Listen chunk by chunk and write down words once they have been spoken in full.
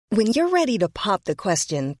When you're ready to pop the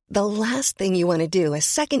question, the last thing you want to do is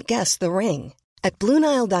second-guess the ring. At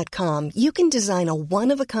BlueNile.com, you can design a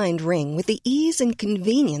one-of-a-kind ring with the ease and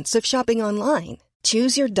convenience of shopping online.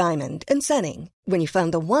 Choose your diamond and setting. When you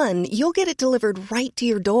find the one, you'll get it delivered right to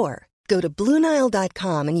your door. Go to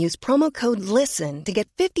BlueNile.com and use promo code LISTEN to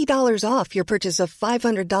get $50 off your purchase of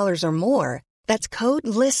 $500 or more. That's code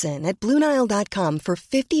LISTEN at BlueNile.com for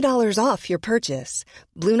 $50 off your purchase.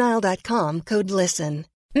 BlueNile.com, code LISTEN.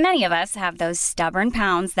 Many of us have those stubborn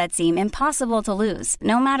pounds that seem impossible to lose,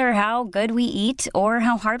 no matter how good we eat or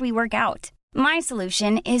how hard we work out. My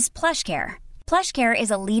solution is PlushCare. PlushCare is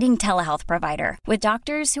a leading telehealth provider with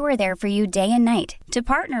doctors who are there for you day and night to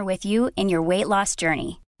partner with you in your weight loss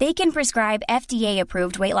journey. They can prescribe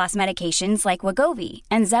FDA-approved weight loss medications like Wegovy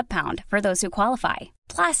and Zepbound for those who qualify.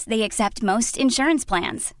 Plus, they accept most insurance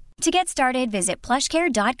plans. To get started, visit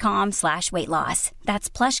plushcare.com/weightloss.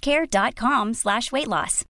 That's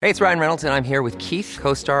plushcare.com/weightloss. Hey, it's Ryan Reynolds, and I'm here with Keith,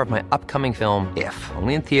 co-star of my upcoming film, If,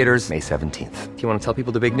 only in theaters May 17th. Do you want to tell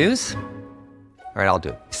people the big news? All right, I'll do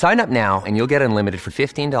it. Sign up now and you'll get unlimited for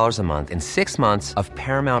 $15 a month and 6 months of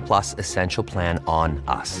Paramount Plus Essential Plan on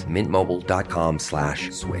us.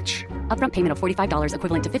 MintMobile.com/switch. Upfront payment of $45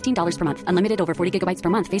 equivalent to $15 per month. Unlimited over 40 gigabytes per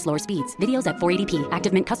month. Face lower speeds. Videos at 480p.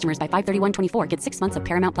 Active Mint customers by 531.24 get 6 months of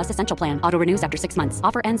Paramount Plus Essential Plan. Auto renews after 6 months.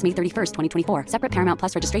 Offer ends May 31st, 2024. Separate Paramount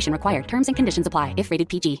Plus registration required. Terms and conditions apply if rated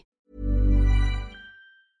PG.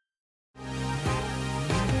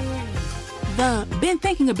 Been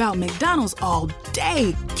thinking about McDonald's all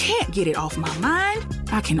day. Can't get it off my mind.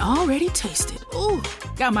 I can already taste it. Ooh,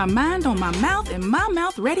 got my mind on my mouth and my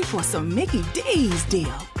mouth ready for some Mickey D's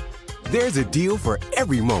deal. There's a deal for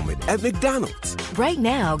every moment at McDonald's. Right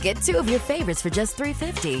now, get 2 of your favorites for just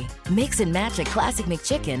 $3.50. Mix and match a classic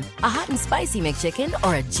McChicken, a hot and spicy McChicken,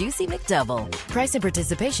 or a juicy McDouble. Price and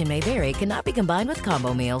participation may vary. Cannot be combined with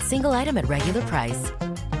combo meal. Single item at regular price.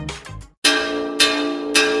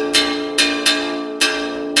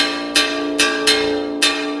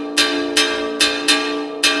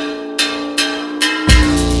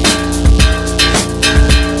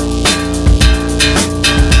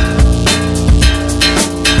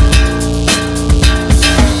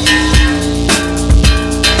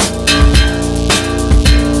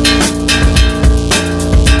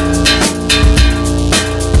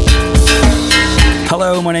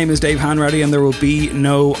 Hello, my name is Dave Hanratty and there will be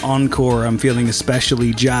no encore. I'm feeling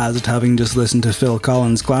especially jazzed having just listened to Phil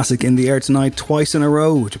Collins' classic In the Air Tonight twice in a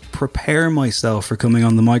row to prepare myself for coming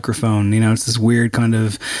on the microphone. You know, it's this weird kind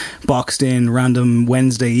of boxed in random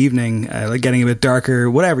Wednesday evening, like getting a bit darker,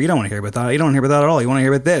 whatever. You don't want to hear about that. You don't want to hear about that at all. You want to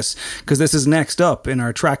hear about this, because this is next up in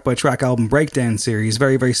our track by track album breakdown series.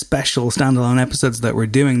 Very, very special standalone episodes that we're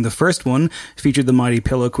doing. The first one featured the Mighty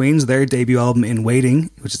Pillow Queens. Their debut album In Waiting,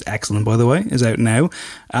 which is excellent by the way, is out now,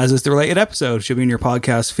 as is the related episode. Should be in your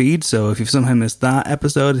podcast feed, so if you've somehow missed that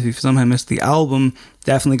episode, if you've somehow missed the album,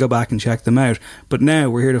 definitely go back and check them out. But now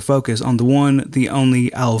we're here to focus on the one, the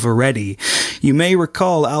only Alva Reddy. You may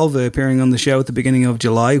recall Alva appearing on the show at the beginning of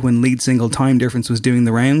July when lead single Time Difference was doing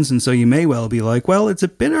the rounds, and so you may well be like, well, it's a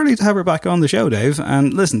bit early to have her back on the show, Dave.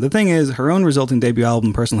 And listen, the thing is, her own resulting debut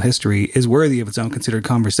album, Personal History, is worthy of its own considered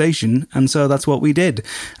conversation, and so that's what we did.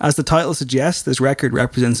 As the title suggests, this record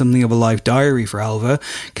represents something of a life diary for Alva,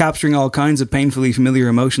 capturing all kinds of painfully familiar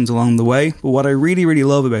emotions along the way. But what I really, really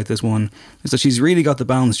love about this one is that she's really got the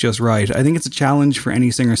balance just right. I think it's a challenge for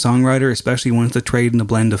any singer-songwriter, especially one that's trade in a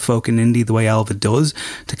blend of folk and indie the way Alva does,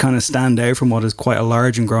 to kind of stand out from what is quite a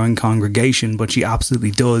large and growing congregation, but she absolutely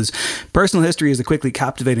does. Personal History is a quickly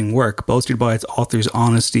captivating work, bolstered by its author's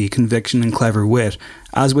honesty, conviction and clever wit.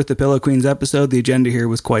 As with the Pillow Queens episode, the agenda here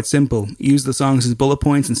was quite simple. Use the songs as bullet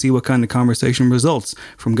points and see what kind of conversation results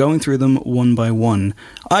from going through them one by one.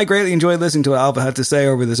 I greatly enjoyed listening to what Alva had to say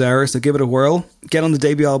over this hour, so give it a whirl. Get on the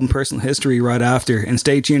debut album Personal History right after, and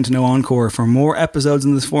stay tuned to No Encore for more episodes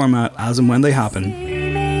in this format as and when they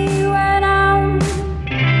happen.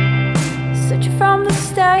 From the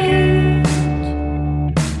stage,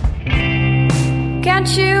 can't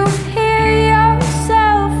you hear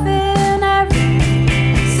yourself in every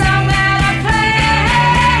song that I play?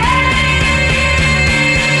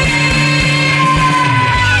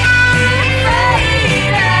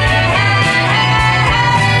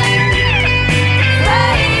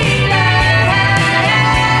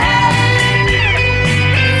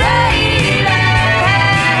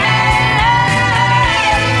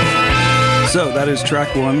 So that is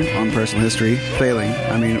track one on Personal History, Failing.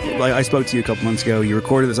 I mean, like I spoke to you a couple months ago. You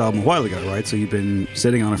recorded this album a while ago, right? So you've been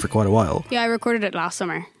sitting on it for quite a while. Yeah, I recorded it last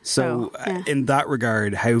summer. So yeah. In that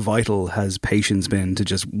regard, how vital has patience been to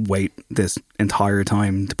just wait this entire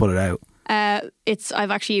time to put it out?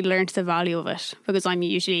 I've actually learned the value of it, because I'm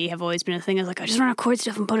usually have always been a thing. I was like, I just want to record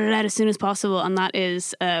stuff and put it out as soon as possible, and that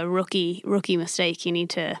is a rookie mistake. You need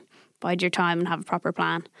to bide your time and have a proper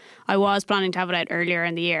plan. I was planning to have it out earlier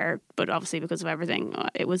in the year, but obviously because of everything,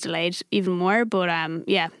 it was delayed even more. But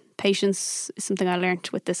yeah, patience is something I learned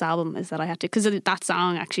with this album, is that I had to, because that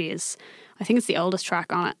song actually is, I think it's the oldest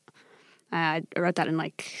track on it. I wrote that in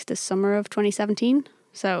like the summer of 2017,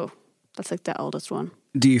 so that's like the oldest one.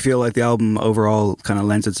 Do you feel like the album overall kind of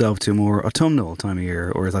lends itself to a more autumnal time of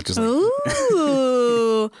year, or is that just like...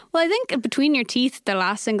 Ooh. Well, I think Between Your Teeth, the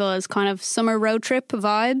last single, is kind of summer road trip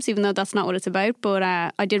vibes, even though that's not what it's about. But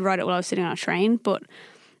I did write it while I was sitting on a train. But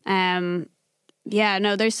yeah,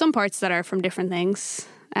 no, there's some parts that are from different things.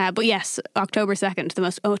 But yes, October 2nd, the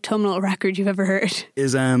most autumnal record you've ever heard.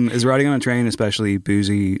 Is riding on a train especially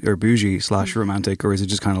bougie / romantic, or is it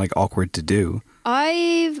just kind of like awkward to do?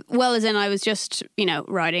 I was just,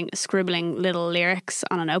 scribbling little lyrics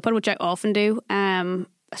on a notepad, which I often do,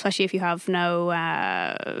 especially if you have no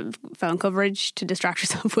phone coverage to distract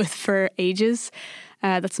yourself with for ages.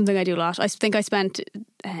 That's something I do a lot. I think I spent,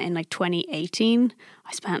 in like 2018,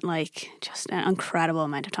 I spent like just an incredible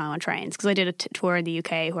amount of time on trains, because I did a tour in the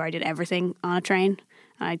UK where I did everything on a train.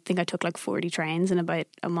 I think I took like 40 trains in about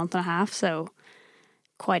a month and a half, so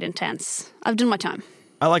quite intense. I've done my time.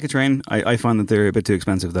 I like a train. I find that they're a bit too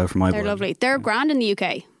expensive though for my blood. They're lovely. They're grand in the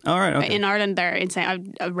UK. All right, okay. In Ireland, they're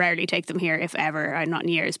insane. I rarely take them here, if ever. Not in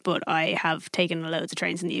years, but I have taken loads of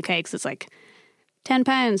trains in the UK, because it's like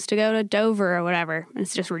 £10 to go to Dover or whatever, and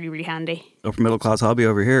it's just really, really handy. Upper middle class hobby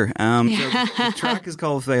over here. So the track is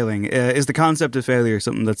called Failing. Is the concept of failure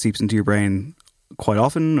something that seeps into your brain quite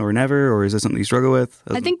often, or never, or is this something you struggle with?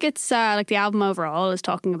 I think it's like the album overall is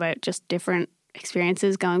talking about just different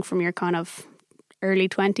experiences going from your kind of early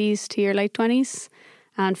 20s to your late 20s,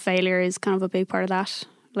 and failure is kind of a big part of that,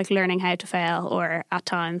 like learning how to fail, or at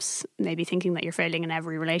times maybe thinking that you're failing in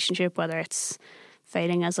every relationship, whether it's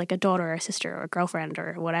failing as like a daughter or a sister or a girlfriend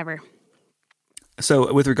or whatever.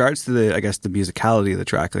 So with regards to the musicality of the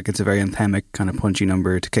track, like it's a very anthemic kind of punchy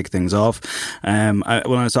number to kick things off. When I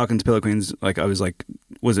was talking to Pillow Queens, like I was like,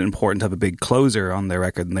 was it important to have a big closer on their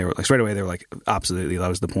record? And they were like, straight away they were like, absolutely, that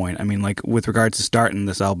was the point. I mean, like with regards to starting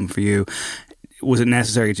this album for you, was it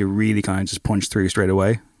necessary to really kind of just punch through straight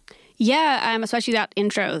away? Yeah, especially that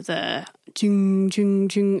intro, the jing, jing,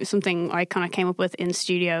 jing, something I kind of came up with in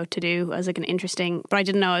studio to do as like an interesting, but I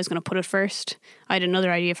didn't know I was going to put it first. I had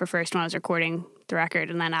another idea for first when I was recording the record,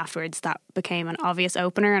 and then afterwards that became an obvious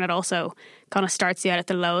opener, and it also kind of starts you out at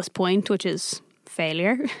the lowest point, which is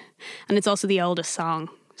failure. And it's also the oldest song,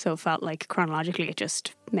 so it felt like chronologically it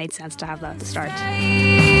just made sense to have that at the start.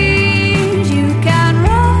 You can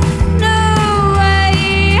run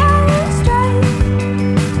away astray.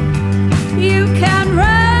 You can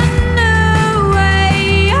run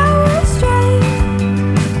away astray.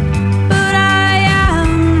 But I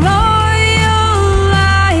am loyal,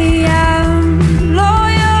 I am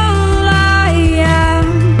loyal, I am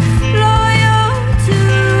loyal to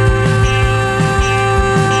you.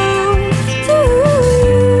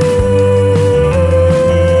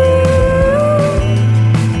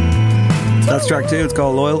 That's track 2. It's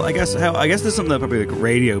called Loyal. I guess this is something that probably like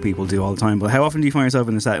radio people do all the time. But how often do you find yourself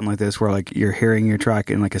in a setting like this where like you're hearing your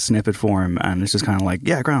track in like a snippet form and it's just kind of like,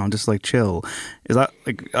 yeah, ground, just like chill? Is that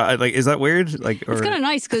is that weird? Like, or... It's kind of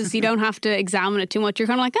nice because you don't have to examine it too much. You're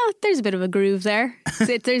kind of like, oh, there's a bit of a groove there.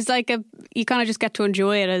 There's like you kind of just get to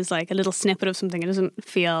enjoy it as like a little snippet of something. It doesn't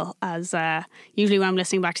feel as usually when I'm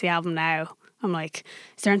listening back to the album now, I'm like,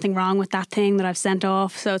 is there anything wrong with that thing that I've sent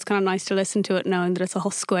off? So it's kind of nice to listen to it knowing that it's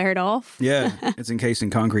all squared off. Yeah, it's encased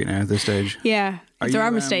in concrete now at this stage. Yeah, if there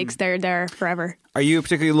are mistakes, they're there forever. Are you a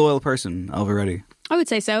particularly loyal person, Alva Reddy? I would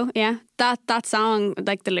say so, yeah. That song,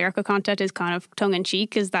 like the lyrical content is kind of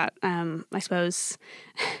tongue-in-cheek, is that I suppose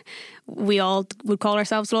we all would call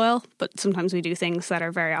ourselves loyal, but sometimes we do things that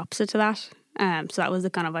are very opposite to that. So that was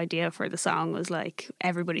the kind of idea for the song, was like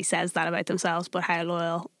everybody says that about themselves, but how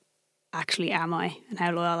loyal actually am I, and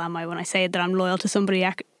how loyal am I when I say that I'm loyal to somebody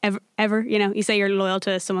ever, you know, you say you're loyal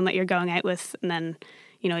to someone that you're going out with, and then,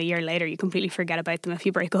 you know, a year later you completely forget about them if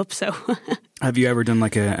you break up. So have you ever done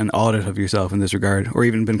like an audit of yourself in this regard, or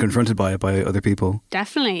even been confronted by it by other people?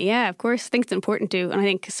 Definitely, yeah, of course. I think it's important to, and I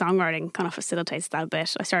think songwriting kind of facilitates that a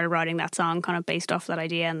bit. I started writing that song kind of based off that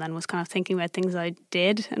idea, and then was kind of thinking about things I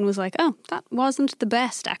did and was like, oh, that wasn't the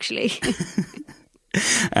best actually.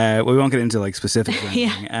 We won't get into like specifics.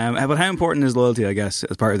 Yeah. But how important is loyalty, I guess,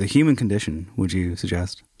 as part of the human condition, would you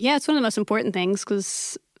suggest? Yeah, it's one of the most important things,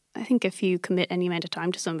 because I think if you commit any amount of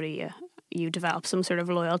time to somebody, you develop some sort of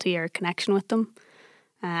loyalty or connection with them.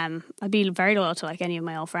 I'd be very loyal to like any of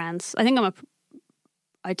my old friends. I think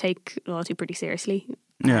I take loyalty pretty seriously.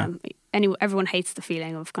 Yeah. Everyone hates the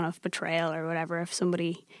feeling of kind of betrayal or whatever. If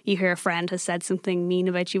you hear a friend has said something mean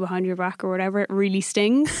about you behind your back or whatever, it really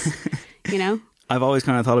stings, you know? I've always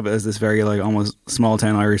kind of thought of it as this very like almost small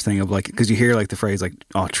town Irish thing of like, because you hear like the phrase like,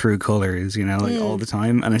 oh, true colours, you know, like all the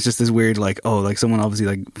time. And it's just this weird like, oh, like someone obviously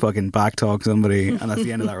like fucking backtalk somebody and that's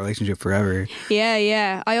the end of that relationship forever.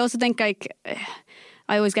 Yeah. I also think like,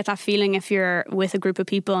 I always get that feeling if you're with a group of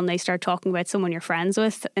people and they start talking about someone you're friends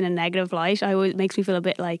with in a negative light, it makes me feel a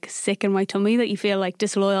bit like sick in my tummy, that you feel like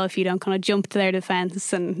disloyal if you don't kind of jump to their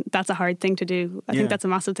defence, and that's a hard thing to do. I think that's a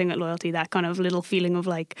massive thing with loyalty, that kind of little feeling of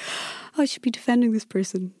like, oh, I should be defending this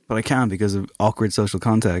person. But I can't because of awkward social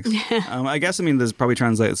context. I guess, I mean, there's probably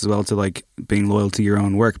translates as well to like being loyal to your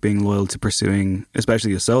own work, being loyal to pursuing,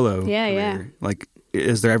 especially a solo career. Like,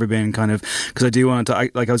 is there ever been kind of, because I do want to, I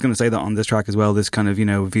was going to say that on this track as well, this kind of, you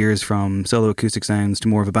know, veers from solo acoustic sounds to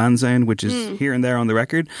more of a band sound, which is here and there on the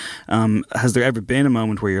record. Has there ever been a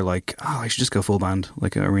moment where you're like, oh, I should just go full band?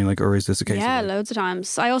 Like, I mean, like, or is this a case? Yeah, loads of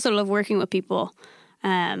times. I also love working with people.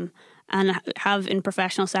 And have in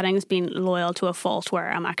professional settings been loyal to a fault where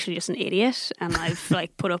I'm actually just an idiot and I've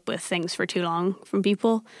like put up with things for too long from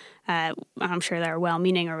people. I'm sure they're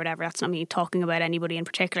well-meaning or whatever. That's not me talking about anybody in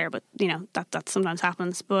particular, but you know that sometimes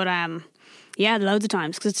happens. But yeah, loads of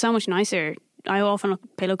times, because it's so much nicer. I often look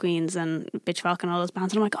at Pillow Queens and Bitch Falcon and all those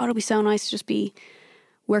bands, and I'm like, oh, it'll be so nice to just be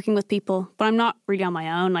working with people. But I'm not really on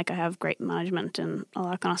my own. Like, I have great management and all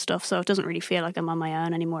that kind of stuff, so it doesn't really feel like I'm on my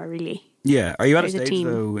own anymore, really. Yeah. Are you at a stage,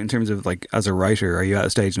 though, in terms of like as a writer, are you at a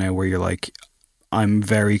stage now where you're like, I'm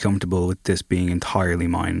very comfortable with this being entirely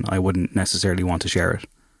mine, I wouldn't necessarily want to share it?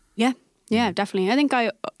 Yeah, definitely. I think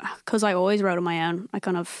because I always wrote on my own, I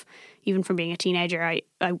kind of, even from being a teenager,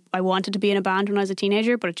 I wanted to be in a band when I was a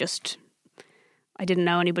teenager, but I didn't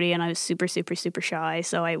know anybody and I was super, super, super shy,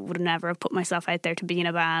 so I would never have put myself out there to be in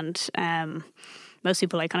a band. Most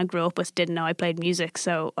people I kind of grew up with didn't know I played music,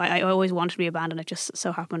 so I always wanted to be a band, and it just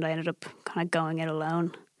so happened I ended up kind of going it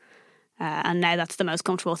alone. And now that's the most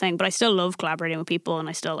comfortable thing. But I still love collaborating with people, and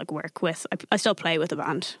I still like work with, I still play with a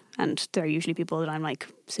band, and they're usually people that I'm like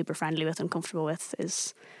super friendly with and comfortable with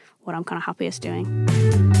is what I'm kind of happiest doing.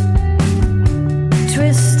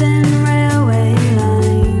 Twisting railway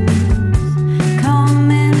lines,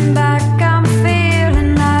 coming back, I'm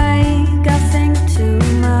feeling like I think too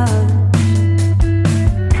much.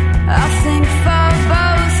 I think for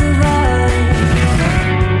both of us,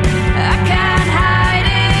 I can't hide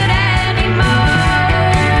it anymore.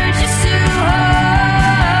 Just to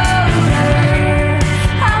hold her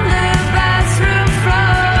on the bathroom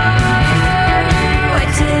floor. Wait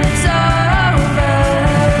till it's over.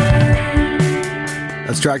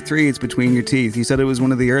 That's track 3, It's Between Your Teeth. You said it was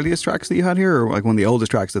one of the earliest tracks that you had here, or like one of the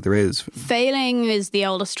oldest tracks that there is? Failing is the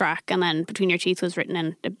oldest track, and then Between Your Teeth was written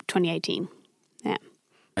in 2018. Yeah.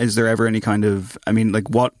 Is there ever any kind of, I mean, like,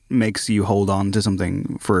 what makes you hold on to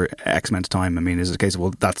something for X amount of time? I mean, is it a case of,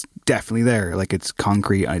 well, that's definitely there, like it's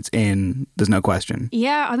concrete, it's in, there's no question?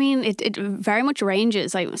 Yeah, I mean, it very much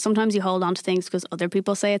ranges. Like, sometimes you hold on to things because other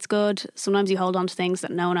people say it's good. Sometimes you hold on to things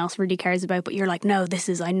that no one else really cares about, but you're like, no,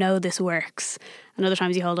 I know this works. And other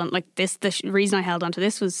times you hold on, like this, the reason I held on to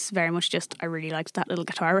this was very much just, I really liked that little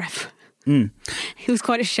guitar riff. It was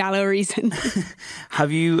quite a shallow reason.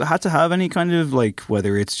 Have you had to have any kind of, like,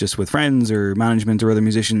 whether it's just with friends or management or other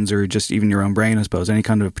musicians or just even your own brain, I suppose, any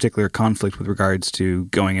kind of particular conflict with regards to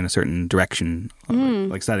going in a certain direction,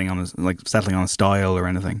 like settling on a style or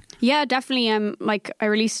anything? Yeah, definitely. Like, I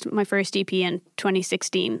released my first EP in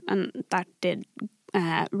 2016, and that did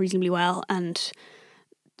reasonably well. And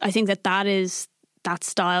I think that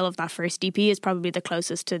style of that first EP is probably the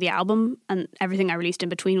closest to the album, and everything I released in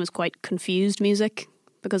between was quite confused music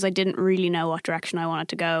because I didn't really know what direction I wanted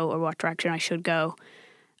to go or what direction I should go.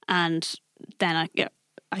 And then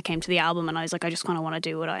I came to the album and I was like, I just kind of want to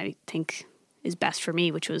do what I think is best for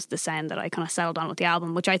me, which was the sound that I kind of settled on with the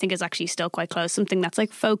album, which I think is actually still quite close, something that's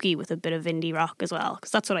like folky with a bit of indie rock as well,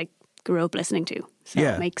 because that's what I grew up listening to, so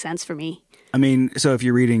it makes sense for me. I mean, so if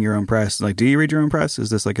you're reading your own press, like, do you read your own press? Is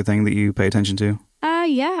this like a thing that you pay attention to?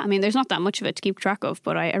 Yeah. I mean, there's not that much of it to keep track of,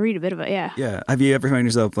 but I read a bit of it, yeah. Yeah. Have you ever found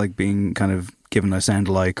yourself like being kind of given a sound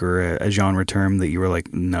alike or a genre term that you were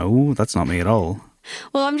like, no, that's not me at all?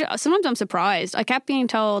 Well, sometimes I'm surprised. I kept being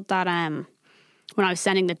told that when I was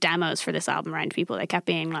sending the demos for this album around to people, they kept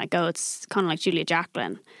being like, oh, it's kind of like Julia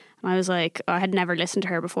Jacklin. And I was like, I had never listened to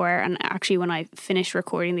her before. And actually, when I finished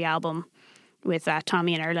recording the album with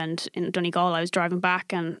Tommy and Ireland in Donegal, I was driving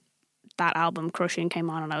back and that album Crushing came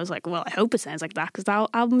on, and I was like, well, I hope it sounds like that because that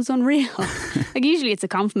album's unreal. Like usually it's a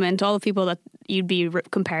compliment. All the people that you'd be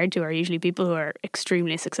compared to are usually people who are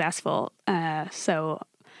extremely successful. So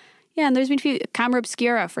yeah, and there's been a few Camera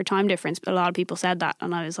Obscura for time difference, but a lot of people said that,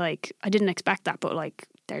 and I was like, I didn't expect that, but like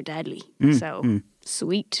they're deadly.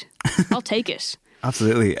 Sweet. I'll take it.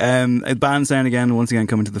 Absolutely. Band sound again, once again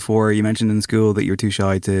coming to the fore. You mentioned in school that you were too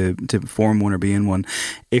shy to form one or be in one.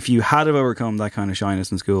 If you had have overcome that kind of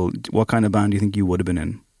shyness in school, what kind of band do you think you would have been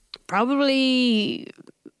in? Probably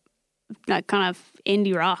like kind of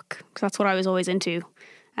indie rock, because that's what I was always into.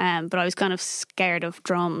 But I was kind of scared of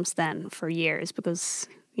drums then for years because,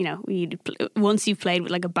 you know, once you've played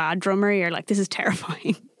with like a bad drummer, you're like, this is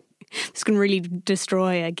terrifying. This can really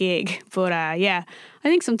destroy a gig. But yeah, I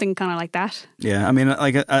think something kind of like that. Yeah, I mean,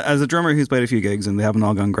 like as a drummer who's played a few gigs and they haven't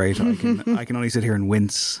all gone great, I can only sit here and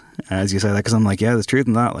wince as you say that, because I'm like, yeah, there's truth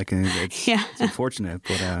in that. Like, it's unfortunate,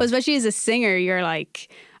 but well, especially as a singer, you're like,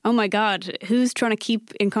 oh my god, who's trying to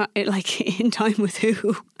keep in time with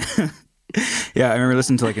who? Yeah, I remember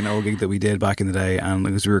listening to like an old gig that we did back in the day, and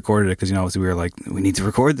because we recorded it, because you know, obviously we were like, we need to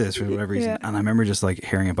record this for whatever reason, and I remember just like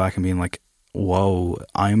hearing it back and being like, whoa,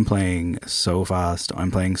 I'm playing so fast,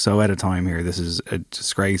 I'm playing so out of time here, this is a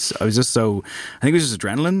disgrace. I was just so, I think it was just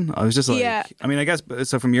adrenaline. I was just like, I mean, I guess,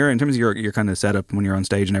 so from in terms of your kind of setup when you're on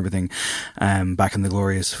stage and everything, back in the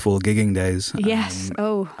glorious full gigging days, yes,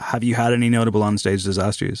 have you had any notable on stage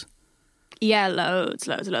disasters? Yeah, loads.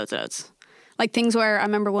 Like things where I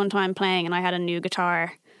remember one time playing and I had a new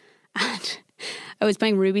guitar and I was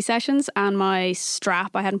playing Ruby sessions, and my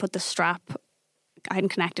strap, I hadn't put the strap, I hadn't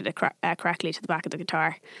connected it correctly to the back of the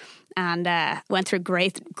guitar, and went through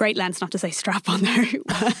great lengths not to say strap on there.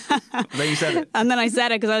 Then you said it. And then I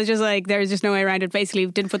said it because I was just like, there's just no way around it. Basically,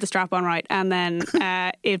 didn't put the strap on right, and then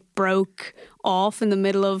it broke off in the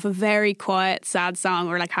middle of a very quiet, sad song.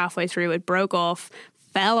 We're like halfway through, it broke off,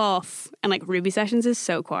 fell off, and like Ruby sessions is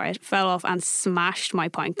so quiet, fell off and smashed my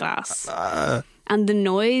pint glass. And the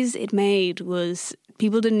noise it made was,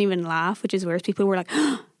 people didn't even laugh, which is worse. People were like,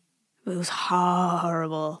 it was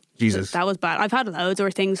horrible. Jesus. That was bad. I've had loads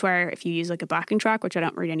of things where if you use like a backing track, which I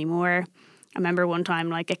don't read anymore. I remember one time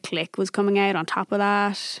like a click was coming out on top of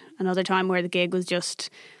that. Another time where the gig was just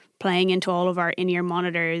playing into all of our in-ear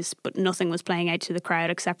monitors, but nothing was playing out to the crowd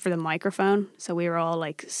except for the microphone. So we were all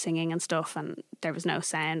like singing and stuff, and there was no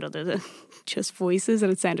sound other than just voices,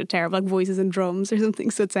 and it sounded terrible, like voices and drums or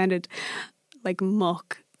something. So it sounded like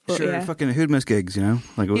muck. But sure, fucking who'd miss gigs, you know?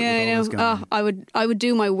 Like, yeah, I know. I would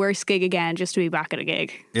do my worst gig again just to be back at a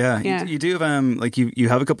gig. Yeah. You do have like you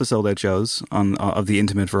have a couple of sold out shows of the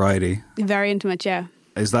intimate variety. Very intimate, yeah.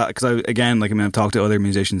 Is that because I've talked to other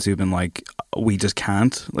musicians who've been like, we just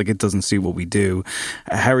can't, like, it doesn't suit what we do.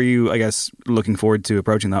 How are you, I guess, looking forward to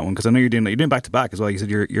approaching that one? Because I know you're doing back to back as well. You said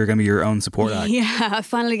you're going to be your own support act. Yeah, I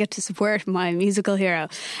finally get to support my musical hero.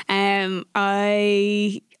 I'll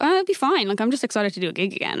be fine. Like, I'm just excited to do a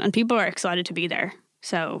gig again, and people are excited to be there.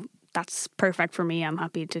 So that's perfect for me. I'm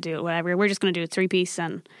happy to do it. Whatever. We're just going to do a 3-piece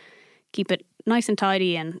and keep it nice and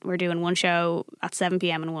tidy. And we're doing one show at 7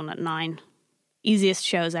 p.m. and one at 9. Easiest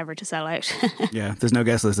shows ever to sell out. Yeah, there's no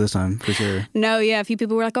guest list this time, for sure. No, yeah, a few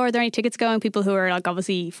people were like, oh, are there any tickets going? People who are like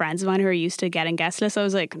obviously friends of mine who are used to getting guest lists. I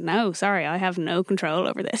was like, no, sorry, I have no control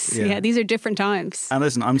over this. Yeah, these are different times. And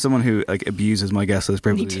listen, I'm someone who like abuses my guest list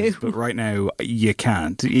privileges. Me too. But right now, you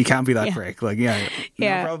can't be that prick. Like, no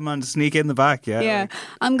problem, man, just sneak in the back. Yeah. Like,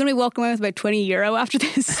 I'm going to be walking away with about €20 after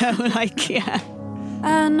this. So like, yeah.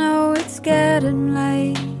 I know it's getting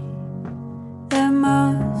late. There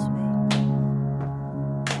must be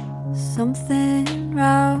something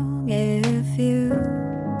wrong if you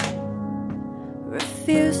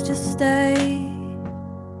refuse to stay.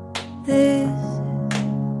 This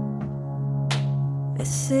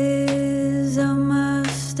is a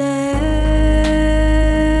mistake.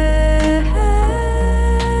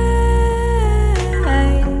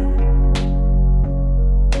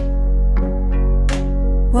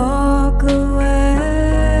 Walk away.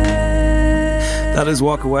 That is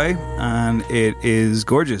Walk Away, and it is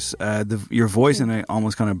gorgeous. Your voice in it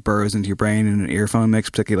almost kind of burrows into your brain in an earphone mix,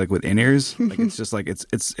 particularly like with in-ears. Like it's just like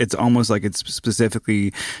it's almost like it's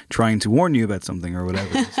specifically trying to warn you about something or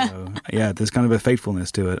whatever. So yeah, there's kind of a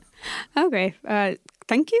faithfulness to it. Okay.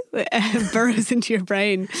 Thank you. Burrows into your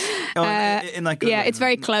brain. It's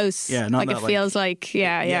very close. Yeah, not like it feels like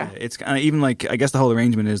yeah. It's even like, I guess the whole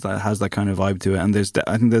arrangement has that kind of vibe to it. And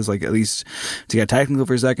I think there's like, at least to get technical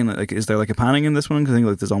for a second, like, is there like a panning in this one? Because I think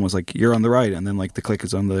like there's almost like you're on the right, and then like the click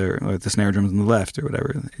is on the snare drums on the left or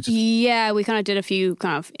whatever. Yeah, we kind of did a few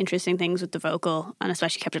kind of interesting things with the vocal, and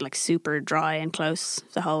especially kept it like super dry and close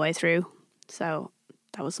the whole way through. So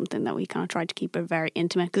that was something that we kind of tried to keep it very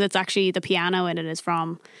intimate, because it's actually, the piano in it is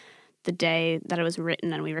from the day that it was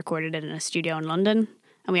written, and we recorded it in a studio in London.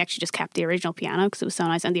 And we actually just kept the original piano because it was so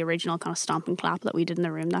nice, and the original kind of stomp and clap that we did in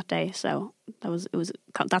the room that day. So that's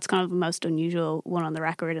kind of the most unusual one on the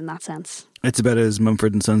record in that sense. It's about as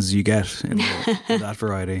Mumford and Sons as you get in that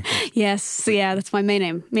variety. Yes, yeah, that's my main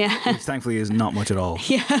name. Yeah, which thankfully is not much at all.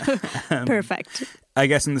 Yeah, perfect. I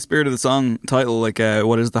guess in the spirit of the song title, like,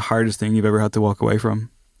 what is the hardest thing you've ever had to walk away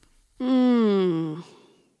from?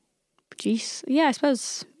 Jeez, yeah, I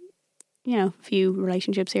suppose, a few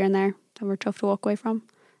relationships here and there that were tough to walk away from.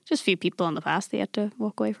 Just a few people in the past that you had to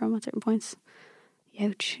walk away from at certain points.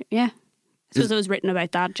 Ouch. Yeah. I suppose it was written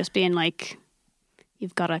about that, just being like,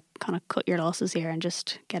 you've got to kind of cut your losses here and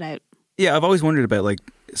just get out. Yeah, I've always wondered about like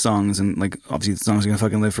songs, and like obviously the songs are going to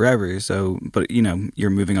fucking live forever. So, but you're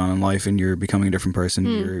moving on in life and you're becoming a different person.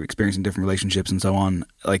 You're experiencing different relationships and so on.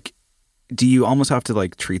 Like, do you almost have to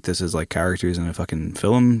like treat this as like characters in a fucking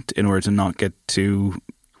film in order to not get too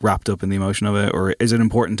wrapped up in the emotion of it? Or is it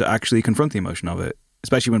important to actually confront the emotion of it,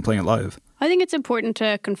 especially when playing it live? I think it's important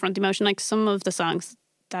to confront the emotion. Like some of the songs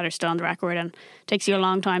that are still on the record, and it takes you a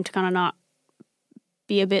long time to kind of not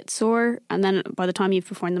be a bit sore, and then by the time you've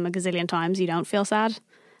performed them a gazillion times, you don't feel sad.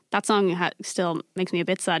 That song still makes me a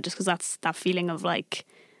bit sad, just because that's that feeling of like,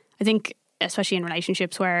 I think especially in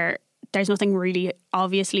relationships where there's nothing really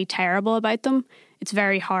obviously terrible about them, it's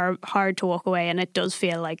very hard to walk away, and it does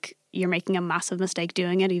feel like you're making a massive mistake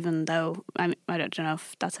doing it, even though I don't know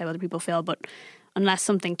if that's how other people feel, but unless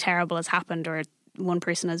something terrible has happened or one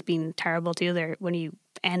person has been terrible to the other, when you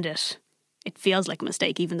end it, it feels like a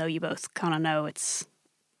mistake, even though you both kind of know it's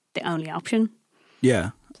the only option. Yeah.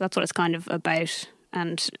 So that's what it's kind of about.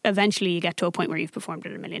 And eventually you get to a point where you've performed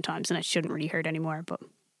it a million times and it shouldn't really hurt anymore. But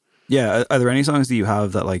yeah, are there any songs that you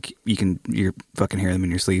have that like you're fucking hear them in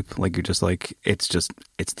your sleep? Like you're just like, it's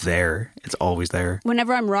there. It's always there.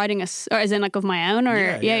 Whenever I'm writing or as in like of my own,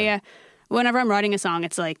 or yeah. Whenever I'm writing a song,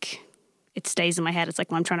 it's like, it stays in my head. It's like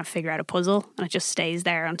when I'm trying to figure out a puzzle, and it just stays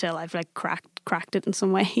there until I've like cracked it in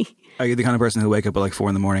some way. Are you the kind of person who wake up at like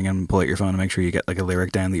 4 a.m. and pull out your phone and make sure you get like a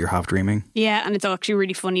lyric down that you're half dreaming? Yeah, and it's actually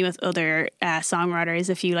really funny with other songwriters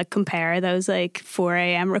if you like compare those like 4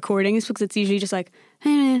 a.m. recordings, because it's usually just like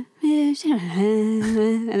and then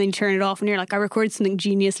you turn it off and you're like, I recorded something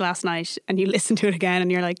genius last night, and you listen to it again and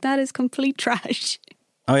you're like, that is complete trash.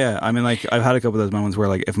 Oh yeah, I mean, like I've had a couple of those moments where,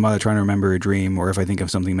 like, if I'm either trying to remember a dream or if I think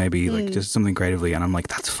of something, maybe like just something creatively, and I'm like,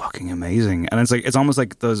 that's fucking amazing, and it's like it's almost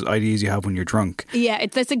like those ideas you have when you're drunk. Yeah,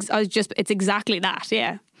 it's exactly that.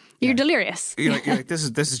 Yeah, you're delirious. You're like, this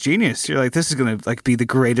is genius. You're like, this is gonna like be the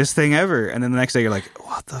greatest thing ever, and then the next day you're like,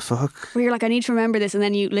 what the fuck? Well, you're like, I need to remember this, and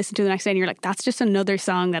then you listen to it the next day and you're like, that's just another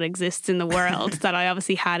song that exists in the world that I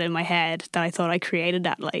obviously had in my head that I thought I created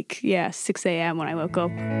at 6 a.m. when I woke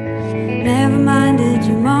up. Never minded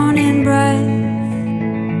your morning breath,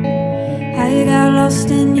 how you got lost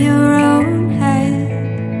in your own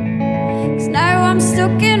head. 'Cause now I'm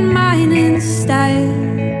stuck in mine instead,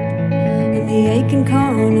 in the aching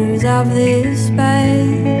corners of this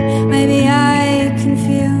bed. Maybe I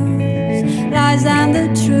confuse lies and the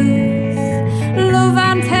truth, love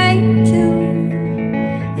and pain too,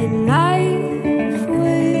 in life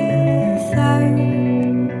without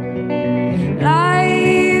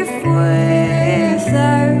life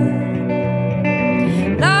without you.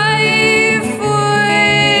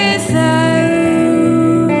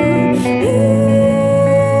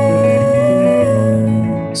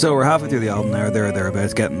 So we're halfway through the album now,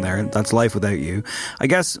 thereabouts, getting there. That's Life Without You. I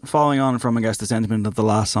guess following on from, the sentiment of the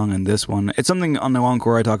last song and this one, it's something on No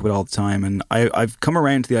Encore I talk about all the time, and I've come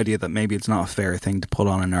around to the idea that maybe it's not a fair thing to put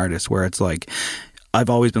on an artist, where it's like, I've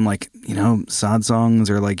always been like, sad songs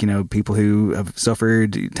or like, people who have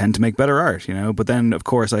suffered tend to make better art, But then, of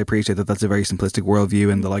course, I appreciate that that's a very simplistic worldview,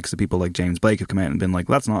 and the likes of people like James Blake have come out and been like,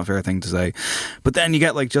 that's not a fair thing to say. But then you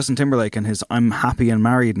get like Justin Timberlake and his I'm Happy and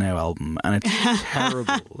Married Now album, and it's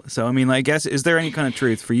terrible. So, I guess, is there any kind of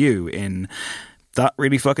truth for you in that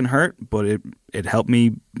really fucking hurt, but it helped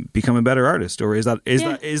me become a better artist? Or is that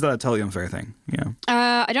a totally unfair thing?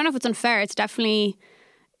 I don't know if it's unfair. It's definitely,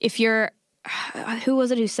 if you're, who was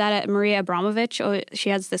it who said it? Maria Abramovich. She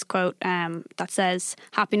has this quote that says,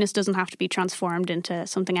 happiness doesn't have to be transformed into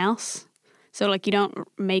something else. So like, you don't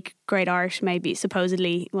make great art, maybe,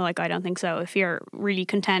 supposedly. Well, like, I don't think so. If you're really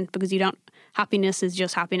content, because happiness is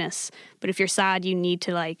just happiness. But if you're sad, you need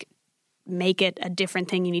to like make it a different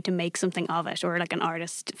thing. You need to make something of it, or like an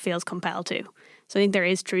artist feels compelled to. So I think there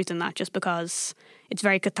is truth in that, just because it's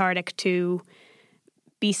very cathartic to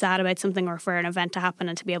be sad about something or for an event to happen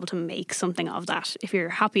and to be able to make something of that. If you're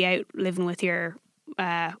happy out living with your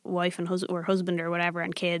wife and husband or whatever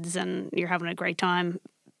and kids, and you're having a great time,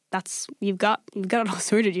 that's you've got it all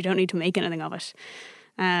sorted. You don't need to make anything of it.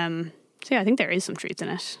 So yeah, I think there is some truth in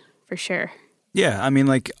it for sure. Yeah, I mean,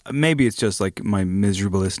 like, maybe it's just like my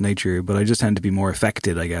miserablest nature, but I just tend to be more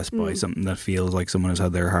affected, I guess, by something that feels like someone has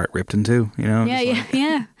had their heart ripped into, you know? Yeah.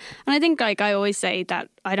 And I think, like, I always say that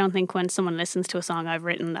I don't think when someone listens to a song I've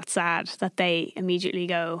written that's sad, that they immediately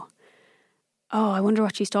go, oh, I wonder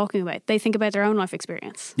what she's talking about. They think about their own life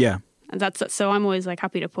experience. Yeah. And so I'm always, like,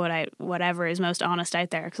 happy to put out whatever is most honest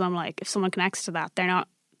out there, because I'm like, if someone connects to that, they don't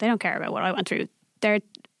care about what I went through. They're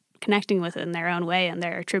connecting with it in their own way, and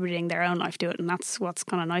they're attributing their own life to it, and that's what's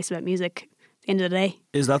kind of nice about music at the end of the day.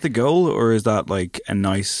 Is that the goal, or is that like a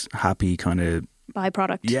nice, happy kind of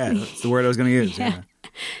byproduct? Yeah, that's the word I was going to use. Yeah,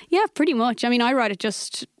 pretty much. I mean, I write it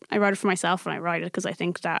for myself, and I write it because I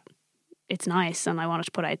think that it's nice, and I want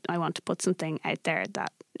to put something out there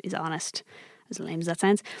that is honest, as lame as that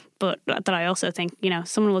sounds, but that I also think, you know,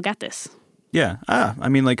 someone will get this. Yeah. I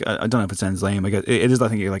mean, like, I don't know if it sounds lame. I guess it is. I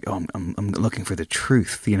think you're like, oh, I'm looking for the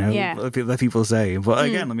truth, you know, that people say. But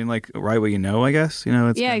again, I mean, like, write what you know, I guess, you know.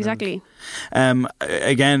 It's exactly.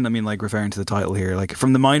 Again, I mean, like, referring to the title here, like,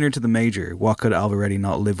 from the minor to the major, what could Alvaretti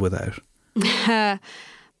not live without?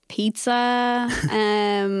 Pizza.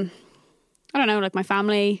 I don't know, like my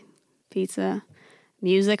family, pizza,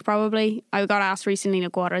 music, probably. I got asked recently,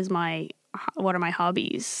 like, what are my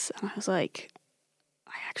hobbies? And I was like,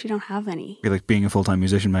 I actually don't have any. You're like being a full-time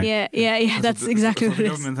musician, mate. Yeah. That's exactly what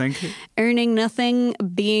it is. Earning nothing,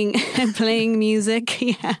 playing music.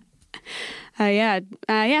 Yeah.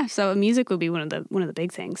 So music would be one of the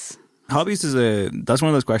big things. Hobbies that's one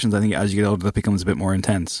of those questions I think as you get older that becomes a bit more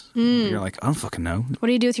intense. You're like, I don't fucking know. What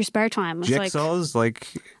do you do with your spare time? Jigsaws, like,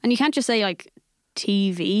 and you can't just say like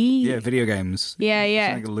TV. Yeah, video games. Yeah.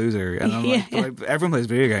 I'm like a loser. And I'm like, everyone plays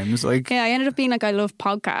video games. Like, yeah, I ended up being like, I love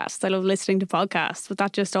podcasts. I love listening to podcasts. But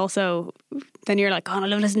that just also, then you're like, oh, I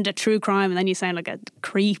love listening to true crime. And then you sound like a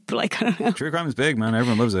creep. Like, I don't know. True crime is big, man.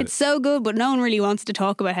 Everyone loves it. It's so good, but no one really wants to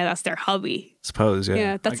talk about how that's their hobby. Suppose, yeah.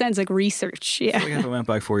 Yeah, that sounds like research. Yeah. If I went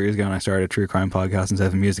back 4 years ago and I started a true crime podcast instead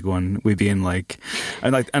of a music one, we'd be in like,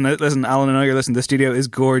 and listen, Alan and I are listening, the studio is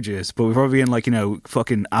gorgeous, but we'd probably be in like, you know,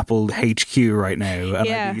 fucking Apple HQ right now. And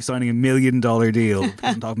I'd be signing $1 million deal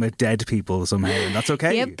because I'm talking about dead people somehow, and that's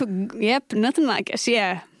okay. Yep, nothing like it,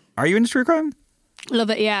 yeah. Are you into true crime?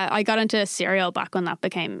 Love it, yeah. I got into Serial back when that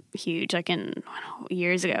became huge, like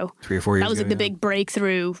years ago. 3 or 4 years ago. That was like the big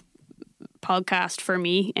breakthrough podcast for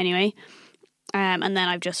me, anyway. And then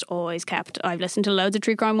I've listened to loads of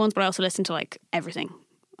true crime ones, but I also listen to like everything.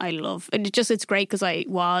 I love it. It's great because I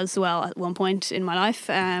was, at one point in my life,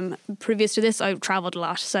 previous to this, I traveled a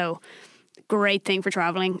lot. So great thing for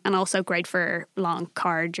traveling, and also great for long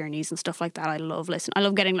car journeys and stuff like that. I love listening. I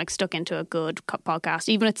love getting like stuck into a good podcast.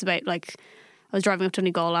 Even if it's about like, I was driving up to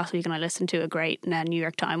Donegal last week and I listened to a great New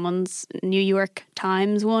York Times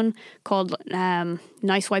one called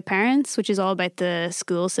Nice White Parents, which is all about the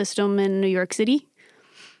school system in New York City.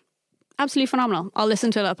 Absolutely phenomenal. I'll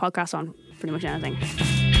listen to a podcast on pretty much anything.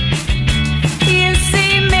 You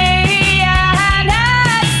see me and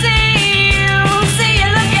I see you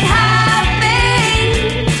looking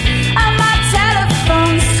happy on my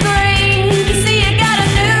telephone screen. See you got a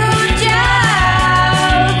new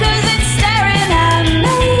job 'cause it's staring at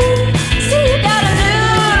me. See you got a new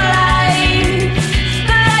life,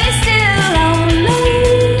 but are you still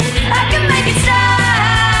lonely? I can make it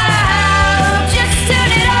stop, just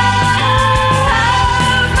turn it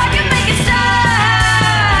off. I can make it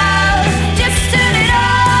stop, just turn it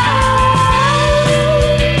off.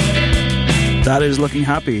 That is Looking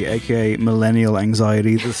Happy, aka Millennial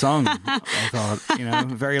Anxiety, the song. I thought, you know,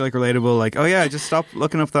 very like relatable, like, oh yeah, just stop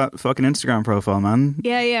looking up that fucking Instagram profile, man.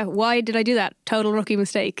 Yeah. Why did I do that? Total rookie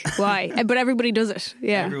mistake. Why? But everybody does it.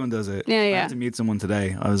 Yeah. Everyone does it. Yeah. I had to meet someone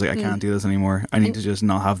today. I was like, I can't do this anymore. I need to just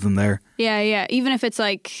not have them there. Yeah. Even if it's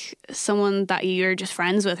like someone that you're just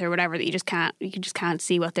friends with or whatever, that you just can't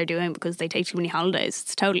see what they're doing because they take too many holidays.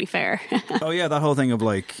 It's totally fair. Oh yeah, that whole thing of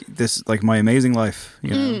like this, like my amazing life,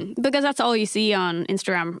 you know. Because that's all you see on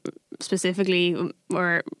Instagram specifically,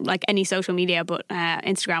 or like any social media, but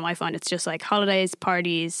Instagram, I find it's just like holidays,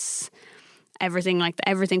 parties, everything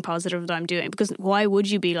positive that I'm doing. Because why would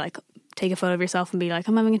you be like, take a photo of yourself and be like,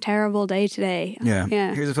 I'm having a terrible day today? Yeah.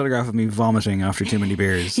 Here's a photograph of me vomiting after too many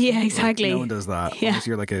beers. Yeah, exactly. Like, no one does that unless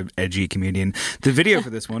you're like an edgy comedian. The video for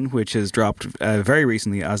this one, which has dropped very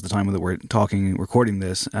recently as the time that we're recording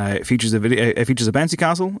this, it features a bouncy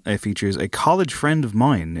castle. It features a college friend of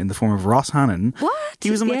mine in the form of Ross Hannon. What?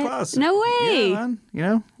 He was in my class. No way. Yeah, man. You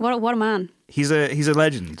know? What a man. He's a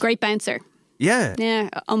legend. Great bouncer. Yeah. Yeah,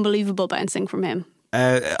 unbelievable bouncing from him.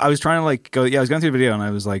 I was trying to like go. Yeah, I was going through the video and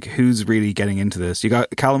I was like, "Who's really getting into this?" You got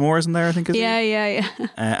Callum Moore's in there, I think. Yeah.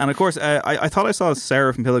 And of course, I thought I saw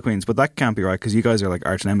Sarah from Pillow Queens, but that can't be right because you guys are like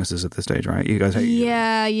arch nemesis at this stage, right? You guys hate each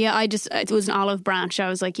other. Yeah. It was an olive branch. I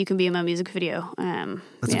was like, you can be in my music video.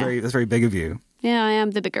 That's very big of you. Yeah, I am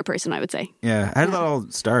the bigger person, I would say. Yeah, how did that all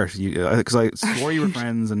start? Because I swore you were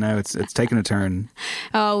friends, and now it's taken a turn.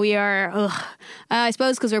 Oh, we are. I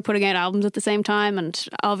suppose because we're putting out albums at the same time, and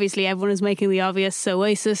obviously everyone is making the obvious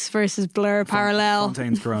Oasis versus Blur parallel.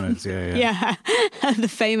 Fontaine's Coronas, yeah. Yeah, the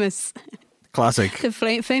famous classic, the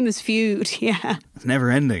famous feud. Yeah, it's never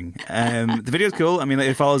ending. The video's cool. I mean,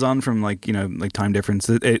 it follows on from like time difference.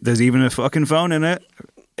 There's even a fucking phone in it.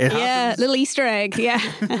 Yeah, little Easter egg. Yeah,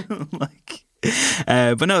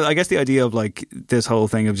 but no, I guess the idea of like this whole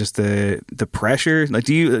thing of just the pressure, like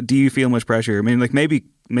do you feel much pressure? I mean, like maybe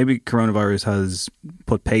coronavirus has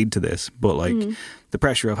put paid to this, but like the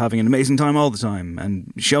pressure of having an amazing time all the time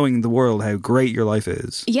and showing the world how great your life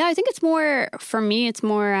is. Yeah, I think it's more, for me, it's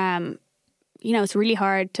more, it's really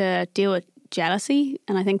hard to deal with jealousy.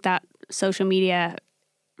 And I think that social media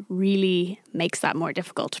really makes that more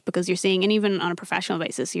difficult because you're seeing, and even on a professional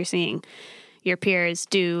basis, you're seeing your peers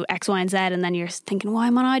do X, Y, and Z, and then you're thinking, why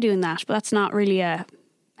am I doing that? But that's not really a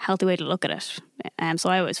healthy way to look at it. So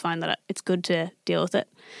I always find that it's good to deal with it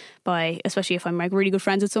by, especially if I'm like really good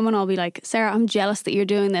friends with someone, I'll be like, Sarah, I'm jealous that you're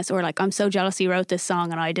doing this, or like, I'm so jealous you wrote this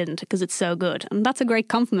song and I didn't because it's so good. And that's a great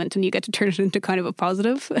compliment, and you get to turn it into kind of a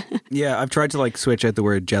positive. Yeah, I've tried to like switch out the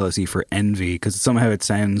word jealousy for envy because somehow it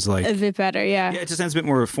sounds like a bit better. Yeah, it just sounds a bit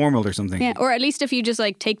more formal or something. Yeah, or at least if you just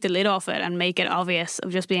like take the lid off it and make it obvious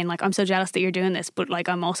of just being like, I'm so jealous that you're doing this, but like,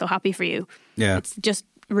 I'm also happy for you. Yeah, it's just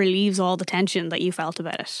relieves all the tension that you felt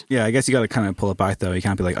about it. Yeah, I guess you got to kind of pull it back though. You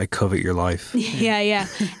can't be like, I covet your life. Yeah.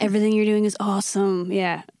 Everything you're doing is awesome.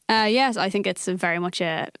 Yeah. Yes, I think it's very much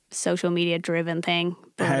a social media driven thing.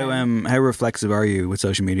 But, how reflexive are you with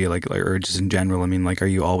social media, like or just in general? I mean, like, are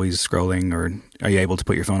you always scrolling, or are you able to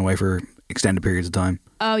put your phone away for extended periods of time?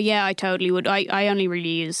 Oh yeah, I totally would. I only really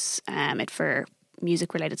use it for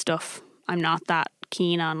music related stuff. I'm not that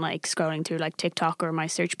keen on like scrolling through like TikTok or my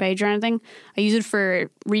search page or anything. I use it for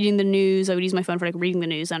reading the news. I would use my phone for like reading the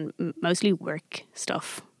news and mostly work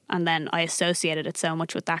stuff. And then I associated it so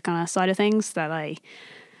much with that kind of side of things that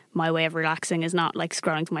my way of relaxing is not like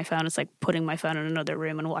scrolling through my phone. It's like putting my phone in another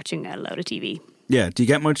room and watching a load of TV. Yeah. Do you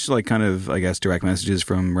get much like kind of, I guess, direct messages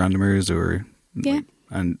from randomers or? Yeah. Like,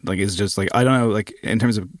 and like, it's just like, I don't know, like in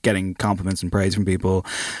terms of getting compliments and praise from people,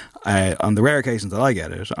 on the rare occasions that I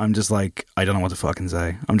get it, I'm just like, I don't know what to fucking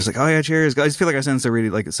say. I'm just like, oh yeah, cheers. I just feel like I sound so really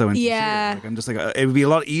like so insincere. Yeah. Like, I'm just like, it would be a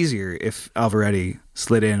lot easier if Alvaretti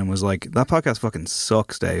slid in and was like, that podcast fucking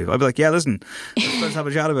sucks, Dave. I'd be like, yeah, listen, let's have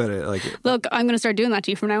a chat about it. Like, look, I'm going to start doing that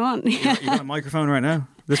to you from now on. You got a microphone right now.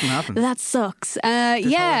 This can happen. That sucks. This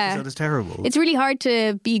whole yeah. episode is terrible. It's really hard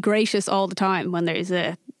to be gracious all the time when there's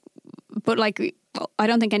but like, I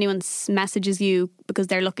don't think anyone messages you because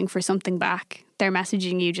they're looking for something back. They're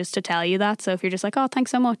messaging you just to tell you that. So if you're just like, oh,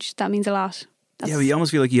 thanks so much, that means a lot. Yeah, but you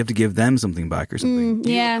almost feel like you have to give them something back or something.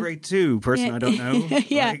 Yeah. You look great too, person I don't know.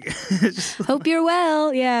 Yeah. Hope you're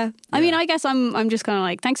well. Yeah. I mean, I guess I'm just kind of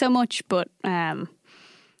like, thanks so much. But I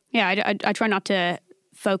try not to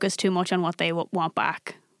focus too much on what they want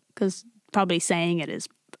back because probably saying it is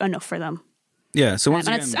enough for them. Yeah, so once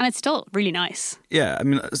and again, it's still really nice. Yeah, I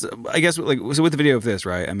mean, I guess like so with the video of this,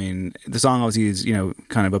 right? I mean, the song obviously is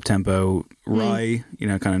kind of up tempo, wry,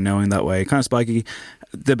 kind of knowing that way, kind of spiky.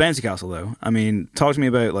 The bouncy castle, though. I mean, talk to me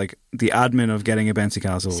about like the admin of getting a bouncy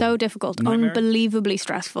castle. So difficult, nightmare? Unbelievably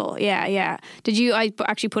stressful. Yeah. Did you? I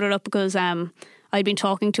actually put it up because I'd been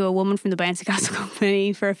talking to a woman from the Bouncy Castle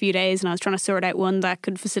company for a few days, and I was trying to sort out one that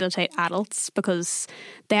could facilitate adults because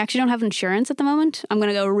they actually don't have insurance at the moment. I'm going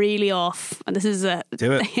to go really off. And this is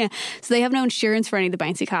do it. Yeah. So they have no insurance for any of the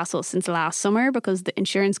Bouncy Castles since last summer because the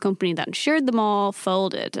insurance company that insured them all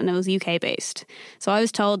folded, and it was UK based. So I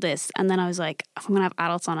was told this, and then I was like, if I'm going to have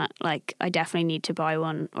adults on it, like I definitely need to buy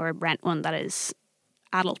one or rent one that is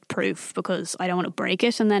adult proof because I don't want to break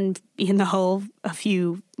it and then be in the hole a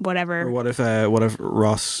few whatever. Or what if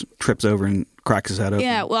Ross trips over and cracks his head open?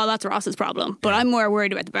 Yeah, well, that's Ross's problem. But I'm more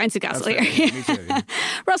worried about the bouncy castle here. Me too, yeah.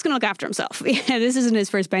 Ross can look after himself. Yeah, this isn't his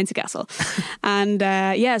first bouncy castle. And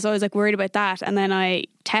so I was like worried about that. And then I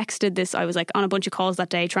texted this. I was like on a bunch of calls that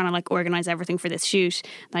day trying to like organize everything for this shoot.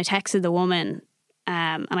 And I texted the woman.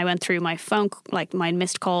 And I went through my phone, like my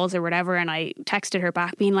missed calls or whatever, and I texted her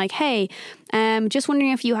back being like, hey, just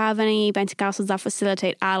wondering if you have any bouncy castles that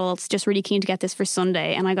facilitate adults, just really keen to get this for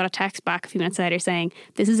Sunday. And I got a text back a few minutes later saying,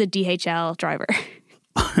 this is a DHL driver.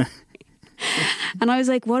 And I was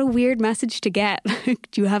like, what a weird message to get.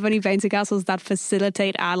 Do you have any bouncy castles that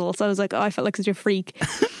facilitate adults? I was like, oh, I felt like such a freak.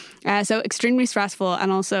 So extremely stressful,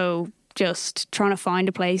 and also just trying to find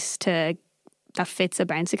a place that fits a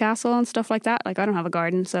bouncy castle and stuff like that. Like, I don't have a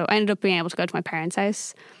garden, so I ended up being able to go to my parents'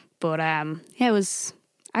 house. But it was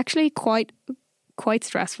actually quite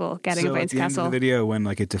stressful getting a bouncy castle. So at the castle. end of the video, when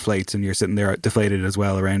like it deflates and you're sitting there deflated as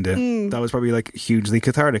well around it, that was probably like hugely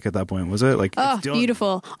cathartic at that point, was it? Like, oh,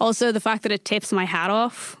 beautiful. Also, the fact that it tips my hat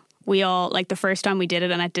off. We all, like, the first time we did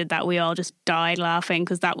it and I did that, we all just died laughing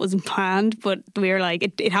because that wasn't planned. But we were like,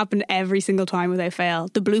 it happened every single time without fail.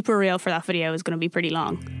 The blooper reel for that video is going to be pretty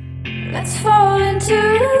long. Let's fall into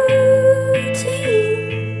routine.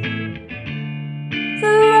 The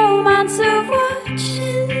romance of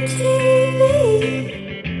watching TV.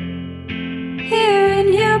 Here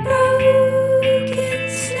in your broken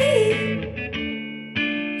sleep.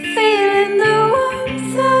 Feeling the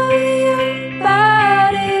warmth of your body.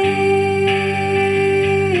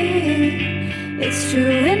 It's true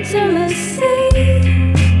intimacy.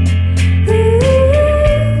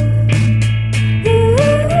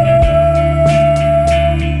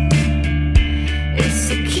 It's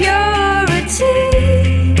security.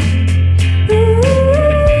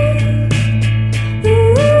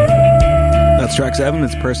 That's track 7.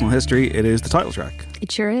 It's Personal History. It is the title track.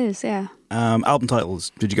 It sure is, yeah. Album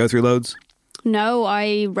titles. Did you go through loads? No,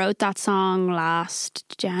 I wrote that song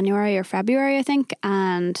last January or February, I think,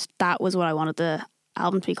 and that was what I wanted the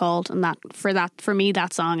album to be called. And for me,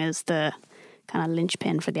 that song is the kind of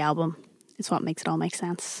linchpin for the album. It's what makes it all make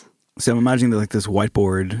sense. So I'm imagining like this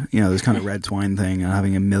whiteboard, this kind of red twine thing and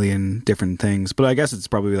having a million different things. But I guess it's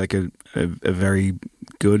probably like a very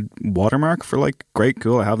good watermark for like, great,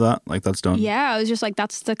 cool, I have that. Like, that's done. Yeah, I was just like,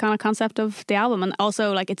 that's the kind of concept of the album. And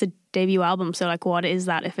also, like, it's a debut album. So, like, what is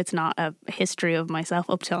that if it's not a history of myself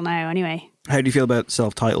up till now anyway? How do you feel about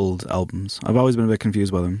self-titled albums? I've always been a bit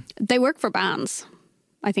confused by them. They work for bands.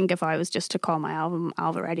 I think if I was just to call my album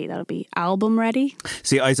Alva Ready, that would be Album Ready.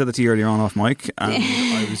 See, I said that to you earlier on off mic, and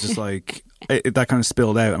I was just like, that kind of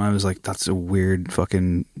spilled out, and I was like, that's a weird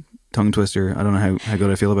fucking tongue twister. I don't know how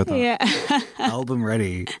good I feel about that. Yeah. Album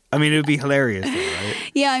Ready. I mean, it would be hilarious though, right?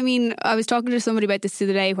 Yeah, I mean, I was talking to somebody about this the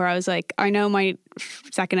other day where I was like, I know my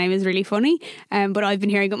second name is really funny, but I've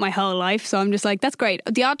been hearing it my whole life, so I'm just like, that's great.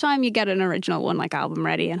 The odd time you get an original one like Album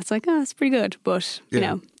Ready, and it's like, oh, that's pretty good, but, you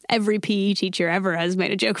know, every PE teacher ever has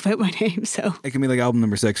made a joke about my name, so it can be like album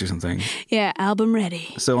number 6 or something. Yeah, Album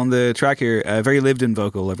Ready. So on the track here, a very lived in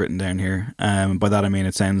vocal I've written down here. By that I mean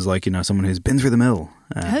it sounds like, someone who's been through the mill.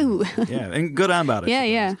 Yeah, and good and bad.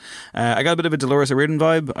 Yeah. I got a bit of a Dolores O'Riordan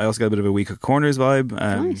vibe. I also got a bit of a Week of Corners vibe.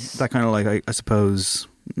 Nice. That kind of like, I suppose,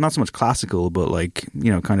 not so much classical, but like,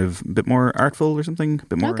 kind of a bit more artful or something. A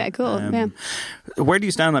bit more. Okay, cool. Yeah. Where do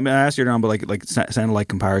you stand? I mean, I asked you around, but like sound like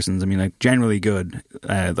comparisons. I mean, like generally good.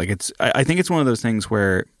 I think it's one of those things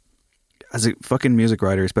where, as a fucking music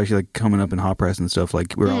writer, especially like coming up in hot press and stuff,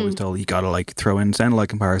 like we're always told you gotta like throw in sound like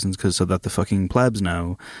comparisons so that the fucking plebs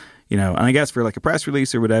know. And I guess for like a press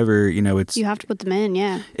release or whatever, it's... You have to put them in,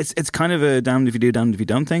 yeah. It's kind of a damned if you do, damned if you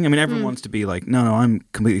don't thing. I mean, everyone wants to be like, no, I'm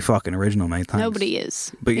completely fucking original, mate, thanks. Nobody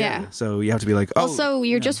is. But yeah, so you have to be like, oh... Also,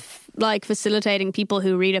 you're just like facilitating people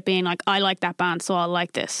who read it being like, I like that band, so I'll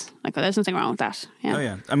like this. Like, there's nothing wrong with that. Yeah. Oh,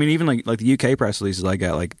 yeah. I mean, even like the UK press releases I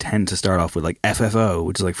get like tend to start off with like FFO,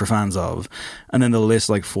 which is like for fans of, and then they'll list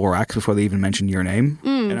like 4 acts before they even mention your name.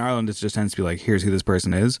 In Ireland, it just tends to be like, here's who this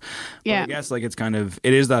person is. But I guess like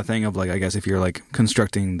it is that thing of like, I guess if you're like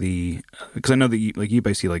constructing because I know that you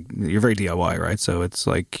basically like, you're very DIY, right? So it's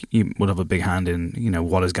like you would have a big hand in,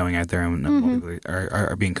 what is going out there and what people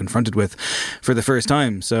are being confronted with for the first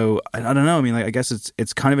time. So I don't know. I mean, like, I guess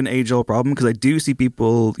it's kind of an age-old problem because I do see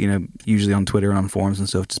people, usually on Twitter and on forums and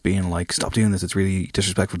stuff, just being like, stop doing this. It's really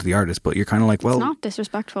disrespectful to the artist. But you're kind of like, well... It's not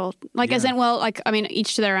disrespectful. Like, as in, well, like, I mean,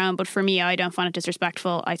 each to their own. But for me, I don't find it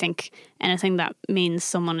disrespectful. I think anything that means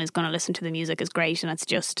someone is going to listen to the music is great. And it's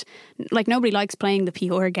just, like, nobody likes playing the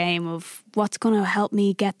PR game of what's going to help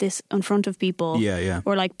me get this in front of people. Yeah.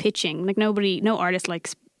 Or, like, pitching. Like, no artist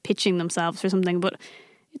likes pitching themselves for something. But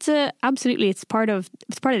it's part of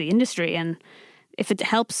the industry, and if it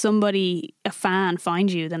helps somebody, a fan,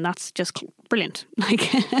 find you, then that's just brilliant. Like,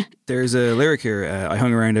 there's a lyric here. I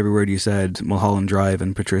hung around every word you said. Mulholland Drive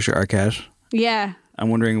and Patricia Arquette. Yeah, I'm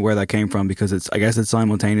wondering where that came from because I guess it's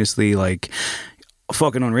simultaneously like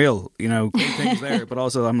fucking unreal. Great things there, but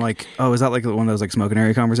also I'm like, oh, is that like one of those like smoke and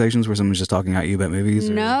area conversations where someone's just talking at you about movies?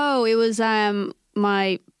 Or? No, it was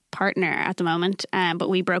my partner at the moment, but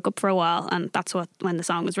we broke up for a while, and that's when the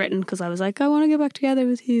song was written, because I was like, I want to get back together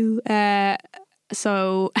with you,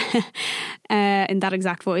 So in that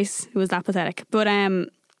exact voice, it was that pathetic. But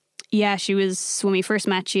yeah, she was, when we first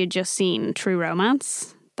met, she had just seen True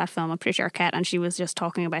Romance, that film with Patricia Arquette, and she was just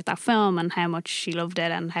talking about that film and how much she loved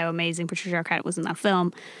it and how amazing Patricia Arquette was in that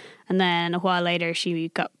film. And then a while later, she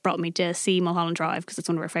brought me to see Mulholland Drive because it's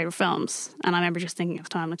one of her favourite films. And I remember just thinking at the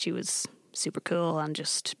time that she was super cool and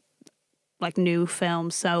just like knew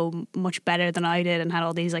films so much better than I did and had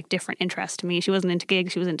all these like different interests to me. She wasn't into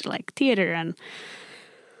gigs, she was into like theatre and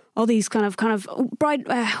all these kind of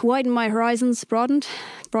widen my horizons, broaden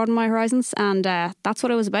my horizons. And that's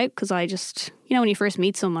what it was about, because I just, you know, when you first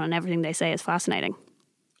meet someone and everything they say is fascinating.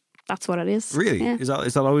 That's what it is. Really? Yeah. Is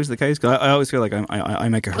that always the case? 'Cause I always feel like I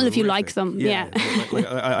make a horrific... Well, if you like them, yeah.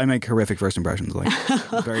 I make horrific first impressions, like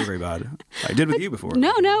very, very bad. I did with you before.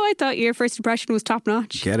 No, I thought your first impression was top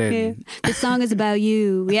notch. Get in. Yeah. The song is about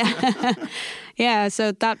you. Yeah. Yeah, so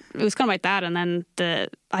it was kind of like that. And then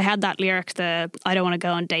I had that lyric, I don't want to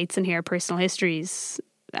go on dates and hear personal histories.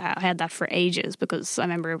 I had that for ages, because I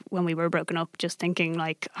remember when we were broken up just thinking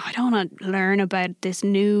like, I don't want to learn about this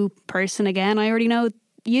new person again. I already know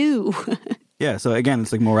you. Yeah, so again,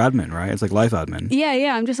 it's like more admin, right? It's like life admin.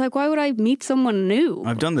 Yeah. I'm just like, why would I meet someone new?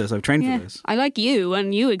 I've done this. I've trained for this. I like you,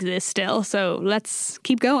 and you exist still, so let's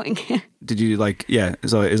keep going. Did you like? Yeah.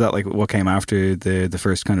 So is that like what came after the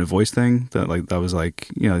first kind of voice thing? That was like,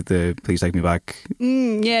 you know, the "Please Take Me Back."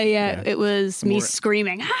 Yeah. It was me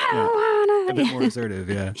screaming. I don't wanna. A bit more assertive,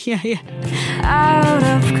 yeah. Yeah. Out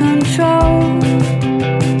of control,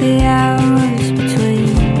 the hours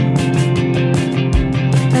between.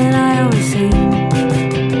 And I always seem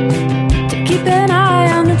to keep an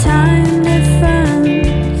eye on the time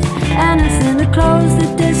difference. Anything to close the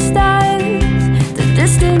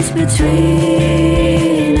distance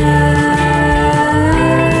between us.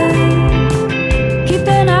 Keep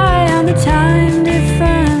an eye on the time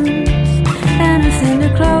difference. Anything to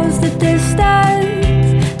close the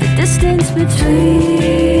distance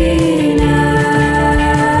between us.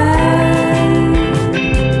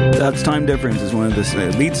 That's Time Difference is one of the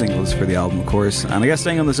lead singles for the album, of course. And I guess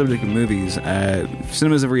staying on the subject of movies,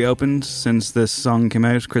 cinemas have reopened since this song came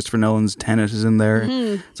out. Christopher Nolan's Tenet is in there.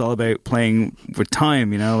 Mm-hmm. It's all about playing with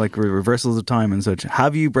time, you know, like reversals of time and such.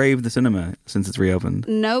 Have you braved the cinema since it's reopened?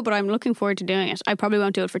 No, but I'm looking forward to doing it. I probably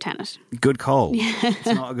won't do it for Tenet. Good call. Yeah. It's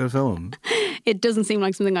not a good film. It doesn't seem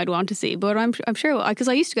like something I'd want to see, but I'm sure, because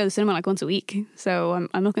I used to go to the cinema like once a week, so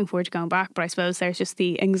I'm looking forward to going back. But I suppose there's just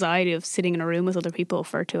the anxiety of sitting in a room with other people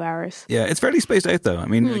for 2 hours. Yeah, it's fairly spaced out though. I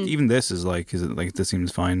mean, like, even this is like this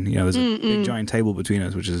seems fine. You know, there's a big giant table between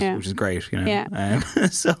us, which is great. You know, yeah.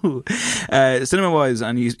 So cinema wise,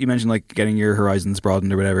 and you mentioned like getting your horizons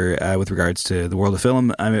broadened or whatever with regards to the world of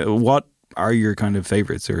film. I mean, what are your kind of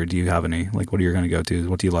favorites, or do you have any? Like, what are you going to go to?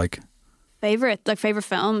 What do you like? Favorite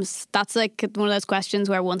films. That's like one of those questions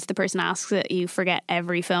where once the person asks it, you forget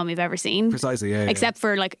every film you've ever seen. Precisely, yeah. Except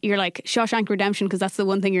for like, you're like Shawshank Redemption, because that's the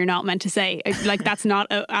one thing you're not meant to say. Like, that's not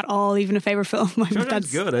at all even a favorite film.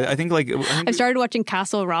 That's good. I think I've started watching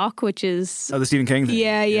Castle Rock, which is the Stephen King thing.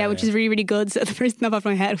 Yeah, which is really, really good. So the first thing that popped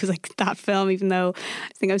in my head was like that film, even though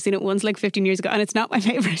I think I've seen it once like 15 years ago, and it's not my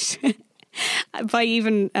favorite. By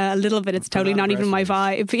even a little bit, it's totally not even my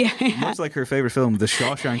vibe. Yeah. Much like her favourite film, The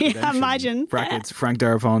Shawshank Redemption. Yeah, imagine. Brackets, Frank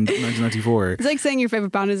Darabont, 1994. It's like saying your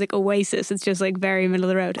favourite band is like Oasis. It's just like very middle of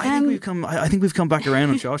the road. I think we've come back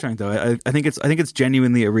around with Shawshank though. I think it's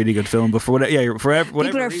genuinely a really good film. But for whatever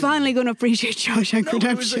people are finally going to appreciate Shawshank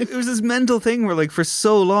Redemption. It was this mental thing where like for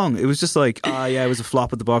so long it was just like it was a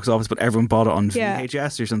flop at the box office, but everyone bought it on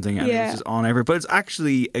VHS or something, and it was just on everywhere. But it's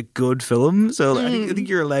actually a good film. So I think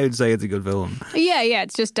you're allowed to say it's a good film. Yeah,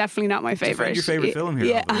 it's just definitely not my favourite. Your favourite film here?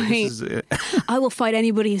 Yeah, I will fight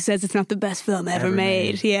anybody who says it's not the best film ever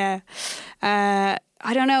made. Yeah, I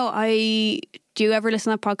don't know. Do you ever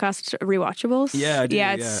listen to that podcast, Rewatchables? Yeah, I do.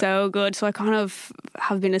 Yeah, it's so good. So I kind of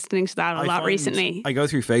have been listening to that a lot recently. I go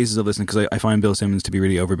through phases of listening because I find Bill Simmons to be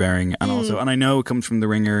really overbearing, and and I know it comes from The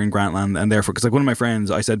Ringer and Grantland, and therefore, because like one of my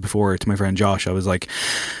friends, I said before to my friend Josh, I was like,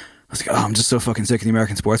 I'm just so fucking sick of the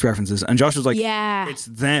American sports references. And Josh was like, it's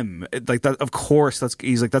them. Like that, of course,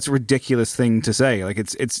 he's like, that's a ridiculous thing to say. Like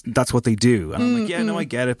that's what they do. And I'm like, no, I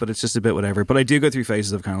get it, but it's just a bit whatever. But I do go through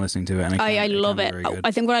phases of kind of listening to it. And I love it.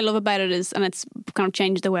 I think what I love about it is, and it's kind of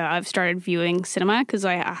changed the way I've started viewing cinema, because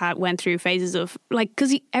I went through phases of like,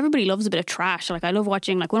 because everybody loves a bit of trash. Like I love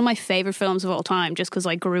watching, like one of my favourite films of all time, just because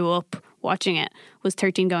I grew up watching it, was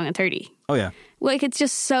 13 Going on 30. Oh yeah. Like it's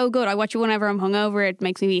just so good. I watch it whenever I'm hungover. It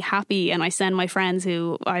makes me happy, and I send my friends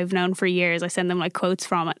who I've known for years, I send them like quotes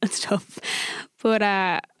from it and stuff. But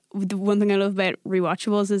the one thing I love about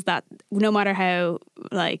Rewatchables is that no matter how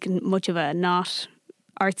like much of a not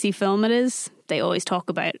artsy film it is, they always talk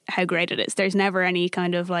about how great it is. There's never any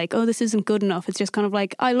kind of like, oh, this isn't good enough. It's just kind of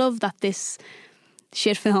like, I love that this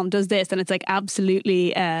shit film does this, and it's like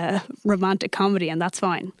absolutely romantic comedy, and that's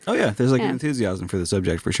fine. Oh yeah, there's like an enthusiasm for the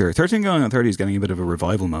subject for sure. 13 Going on 30 is getting a bit of a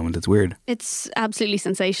revival moment. It's weird. It's absolutely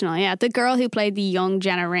sensational. Yeah, the girl who played the young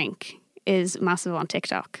Jenna Rink is massive on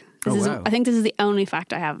TikTok. Wow. I think this is the only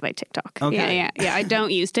fact I have about TikTok. Okay. Yeah. I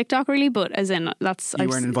don't use TikTok really, but as in that's you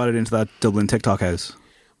weren't invited into that Dublin TikTok house.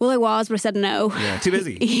 Well, I was, but I said no. Yeah, too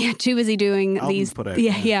busy. Yeah, too busy doing Albums these. put out,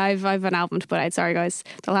 yeah. I've an album to put out. Sorry, guys,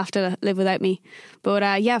 they'll have to live without me. But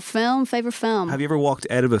favorite film. Have you ever walked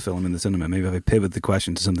out of a film in the cinema? Maybe if I pivot the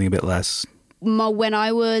question to something a bit less. When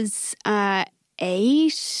I was 8,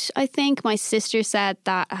 I think my sister said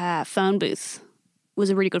that Phone Booth was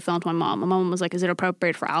a really good film to my mom. My mom was like, "Is it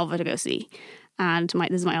appropriate for Alva to go see?" And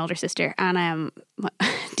this is my older sister, and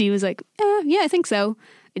Dee was like, "Yeah, I think so."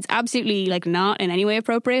 It's absolutely like not in any way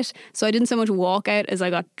appropriate. So I didn't so much walk out as I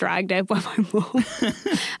got dragged out by my mum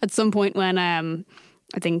at some point when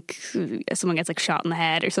I think someone gets like shot in the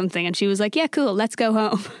head or something, and she was like, "Yeah, cool, let's go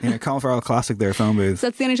home." Yeah, Colin Farrell classic there, Phone Booth. So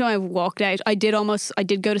that's the only time I've walked out. I did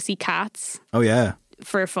go to see Cats. Oh yeah.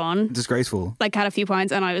 For fun. Disgraceful. Like had a few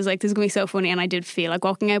pints and I was like, this is going to be so funny, and I did feel like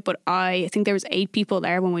walking out, but I think there was 8 people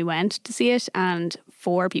there when we went to see it and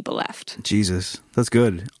 4 people left. Jesus, that's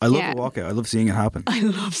good. I love the walkout. I love seeing it happen. I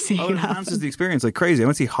love seeing it happen. It enhances the experience like crazy. I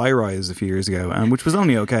went to see High Rise a few years ago, which was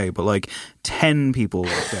only okay, but like 10 people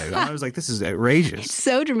walked out and I was like, this is outrageous. It's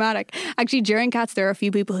so dramatic. Actually, during Cats there are a few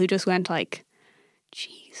people who just went like,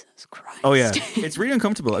 Jesus Christ. Oh yeah, it's really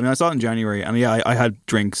uncomfortable. I mean, I saw it in January, and I had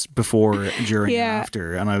drinks before, during, and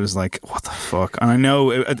after, and I was like, "What the fuck?" And I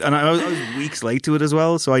know, and I was weeks late to it as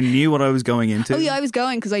well, so I knew what I was going into. Oh yeah, I was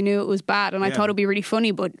going because I knew it was bad, and I thought it'd be really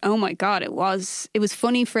funny. But oh my god, it was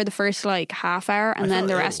funny for the first like half hour, and then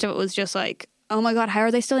the rest of it was just like, oh my god, how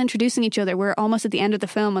are they still introducing each other? We're almost at the end of the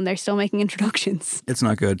film and they're still making introductions. It's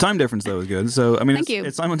not good. Time difference though is good. So I mean,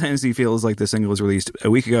 it simultaneously feels like the single was released a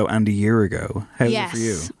week ago and a year ago. How's it for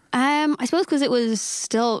you? I suppose because it's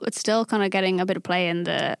still kind of getting a bit of play in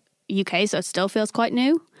the UK, so it still feels quite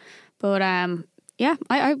new. But I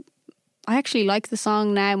actually like the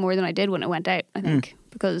song now more than I did when it went out, I think,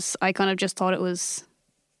 because I kind of just thought it was.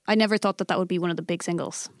 I never thought that would be one of the big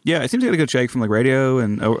singles. Yeah, it seems to get a good shake from like radio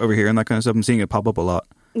and over here and that kind of stuff. I'm seeing it pop up a lot.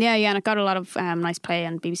 Yeah, and it got a lot of nice play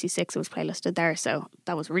on BBC Six. It was playlisted there, so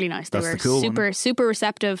that was really nice. They were super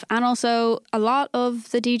receptive, and also a lot of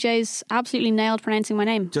the DJs absolutely nailed pronouncing my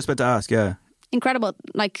name. Just about to ask, yeah. Incredible,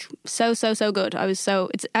 like so good. It's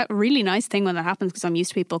a really nice thing when that happens because I'm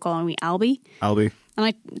used to people calling me Albie,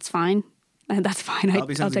 and it's fine. That's fine. Albie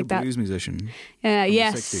I'll sounds take like a that. blues musician.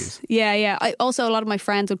 Yes. The 60s. Yeah. I also, a lot of my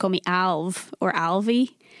friends would call me Alv or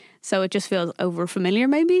Alvy, so it just feels over familiar.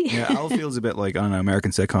 Maybe. Yeah, Al feels a bit like, I don't know,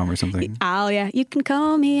 American sitcom or something. Al, yeah, you can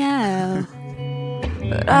call me Al.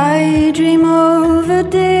 But I dream of a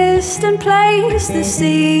distant place, the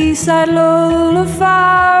seaside lull of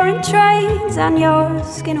foreign trains, and your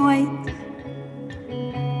skin white,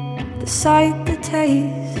 the sight, the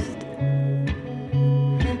taste.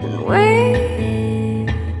 And we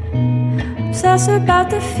obsess about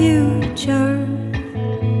the future,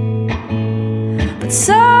 but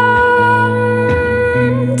sometimes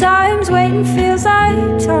waiting feels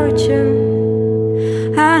like torture.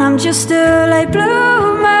 And I'm just a late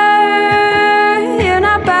bloomer, you're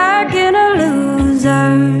not back in a loser.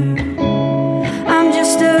 I'm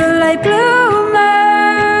just a late bloomer,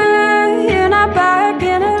 you're not back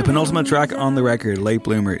in a. The penultimate track on the record, Late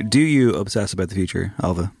Bloomer. Do you obsess about the future,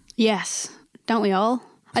 Alva? Yes, don't we all?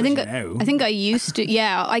 I think I used to.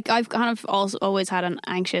 Yeah, I've kind of always had an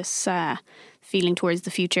anxious feeling towards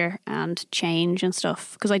the future and change and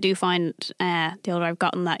stuff, because I do find the older I've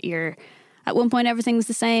gotten that you're. At one point, everything's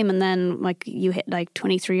the same, and then like you hit like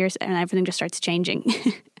 23 years, and everything just starts changing,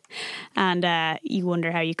 and you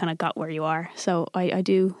wonder how you kind of got where you are. So I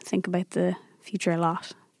do think about the future a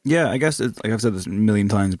lot. Yeah, I guess it's, like I've said this a million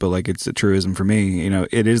times, but like it's a truism for me. You know,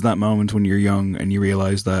 it is that moment when you're young and you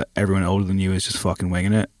realize that everyone older than you is just fucking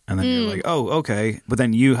winging it, and then you're like, oh, okay, but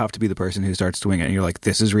then you have to be the person who starts to wing it, and you're like,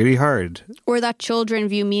 this is really hard. Or that children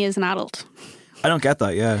view me as an adult. I don't get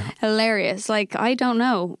that, yeah. Hilarious. Like, I don't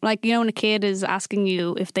know. Like, you know, when a kid is asking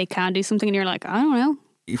you if they can do something and you're like, I don't know.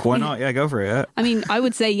 Why not? Yeah, go for it, yeah. I mean, I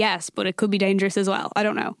would say yes, but it could be dangerous as well. I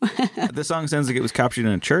don't know. This song sounds like it was captured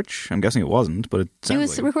in a church. I'm guessing it wasn't, but it sounds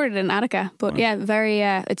like it was recorded in Attica. But yeah, very,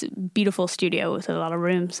 it's a beautiful studio with a lot of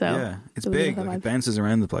room. So yeah, it's big. Like, it bounces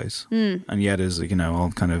around the place. And yet is, like, you know,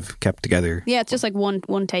 all kind of kept together. Yeah, it's just like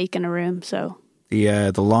one take in a room, so...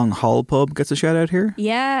 The Long Hall pub gets a shout out here.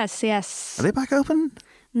 Yes. Are they back open?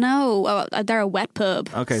 No, they're a wet pub.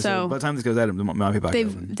 Okay, so by the time this goes out, they might be back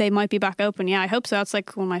open. They might be back open, yeah. I hope so. That's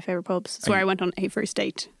like one of my favourite pubs. It's where I went on a first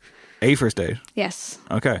date. A first date? Yes.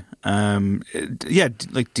 Okay. Yeah,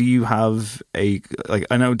 like, do you have I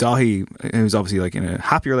know Dahi, who's obviously like in a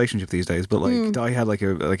happy relationship these days, but like Dahi had like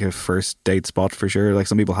a first date spot for sure. Like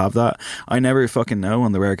some people have that. I never fucking know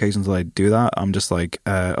on the rare occasions that I do that. I'm just like,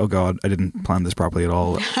 oh God, I didn't plan this properly at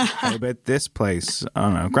all. How about this place? I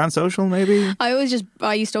don't know, Grand Social maybe? I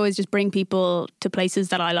used to always just bring people to places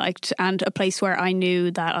that I liked, and a place where I knew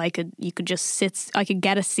that I could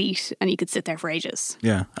get a seat and you could sit there for ages.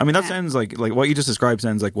 Yeah. I mean, that sounds like what you just described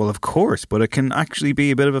sounds like, well, of course, but it can actually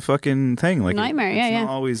be a bit of a fucking thing. Like nightmare, it's not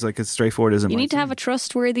always like as straightforward as it might. You need to have a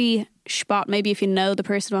trustworthy spot. Maybe if you know the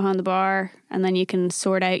person behind the bar, and then you can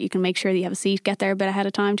make sure that you have a seat, get there a bit ahead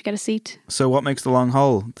of time to get a seat. So what makes the long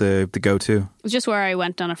haul the go-to? It was just where I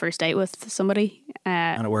went on a first date with somebody.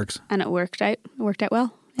 And it works. And it worked out. It worked out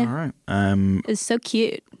well. Yeah. All right. It was so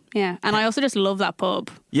cute. Yeah, and I also just love that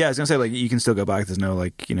pub. Yeah, I was going to say, like, you can still go back. There's no,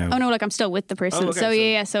 like, you know... Oh, no, like, I'm still with the person. So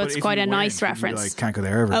it's quite a nice reference. You, like, can't go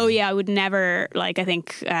there ever. Oh, yeah, I would never, like, I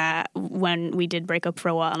think when we did break up for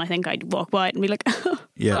a while, and I think I'd walk by it and be like...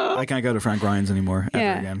 Yeah, I can't go to Frank Ryan's anymore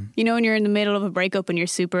ever again. You know, when you're in the middle of a breakup and you're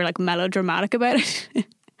super, like, melodramatic about it?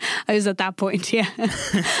 I was at that point, yeah.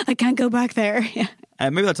 I can't go back there, yeah.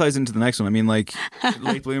 Maybe that ties into the next one. I mean, like,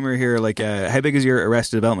 late bloomer here, like, how big is your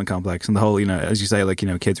Arrested Development complex and the whole, you know, as you say, like, you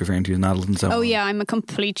know, kids referring to you as an adult and so on? Oh, yeah, I'm a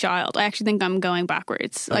complete child. I actually think I'm going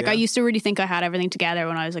backwards. Like, I used to really think I had everything together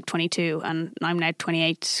when I was, like, 22, and I'm now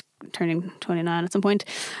 28, turning 29 at some point,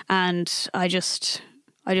 and I just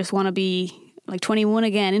want to be, like, 21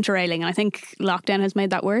 again, interrailing, and I think lockdown has made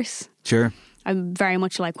that worse. Sure. I'm very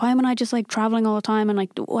much like, why am I just, like, travelling all the time, and, like,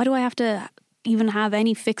 why do I have to even have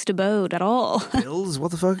any fixed abode at all? Bills?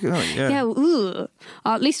 What the fuck? Oh, yeah. Ooh.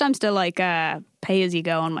 At least I'm still like pay as you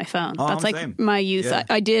go on my phone. That's like same. my youth. Yeah.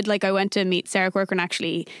 I did, like, I went to meet Sarah Corcoran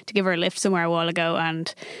actually to give her a lift somewhere a while ago,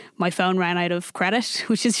 and my phone ran out of credit,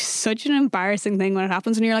 which is just such an embarrassing thing when it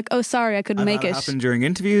happens, and you're like, oh, sorry, I couldn't make it. It happened during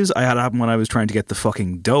interviews. I had it happen when I was trying to get the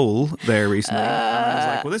fucking dole there recently. And I was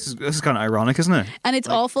like, well, this is kind of ironic, isn't it? And it's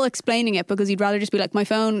awful explaining it, because you'd rather just be like, my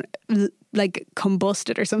phone like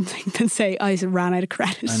combusted or something than say I ran out of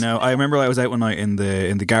credit. I know. I remember I was out one night in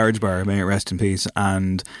the garage bar, may it rest in peace,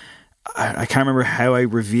 and I can't remember how I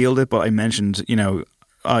revealed it, but I mentioned, you know,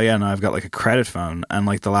 oh yeah, no, I've got like a credit phone, and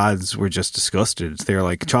like the lads were just disgusted. They were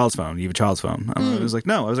like, child's phone, you have a child's phone, and I was like,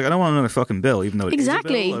 no, I don't want another fucking bill, even though it is a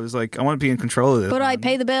bill. I was like, I want to be in control of this. But I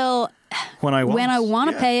pay the bill when I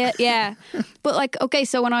want to pay it, yeah. But like, okay,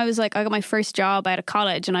 so when I was like, I got my first job out of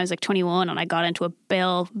college, and I was like 21, and I got into a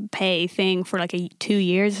bill pay thing for like 2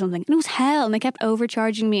 years or something, and it was hell, and they kept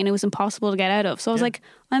overcharging me, and it was impossible to get out of. So I was like,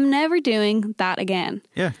 I'm never doing that again.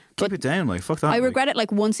 Yeah, keep it down, like, fuck that. I regret it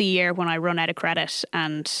like once a year when I run out of credit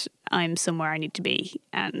and I'm somewhere I need to be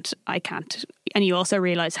and I can't. And you also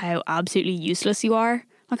realise how absolutely useless you are.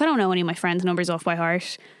 Like, I don't know any of my friends' numbers off by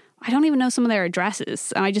heart. I don't even know some of their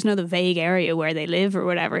addresses, and I just know the vague area where they live or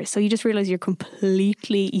whatever. So you just realise you're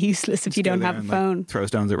completely useless if you don't have a phone. Like, throw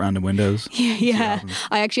stones at random windows. Yeah.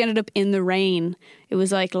 I actually ended up in the rain. It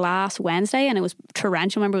was like last Wednesday, and it was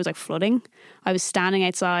torrential. I remember it was like flooding. I was standing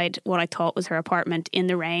outside what I thought was her apartment in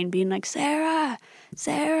the rain, being like, Sarah,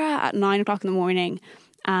 at 9 o'clock in the morning.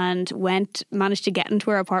 And managed to get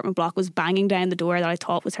into her apartment block, was banging down the door that I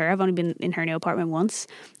thought was her. I've only been in her new apartment once.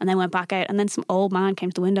 And then went back out, and then some old man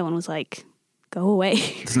came to the window and was like, go away.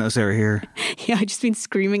 There's no Sarah here. Yeah, I'd just been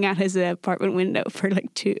screaming at his apartment window for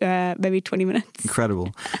like maybe 20 minutes.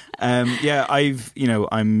 Incredible. Yeah,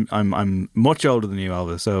 I'm much older than you,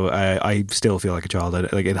 Elvis, so I still feel like a child.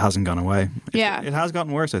 Like, it hasn't gone away. It has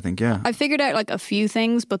gotten worse, I think, yeah. I figured out like a few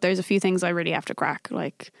things, but there's a few things I really have to crack,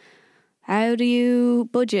 like, how do you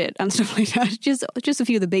budget and stuff like that? Just a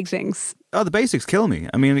few of the big things. Oh, the basics kill me.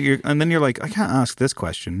 I mean, and then you're like, I can't ask this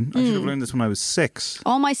question. I should have learned this when I was 6.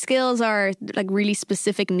 All my skills are like really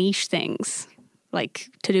specific niche things, like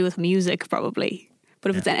to do with music probably.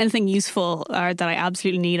 But if it's anything useful or that I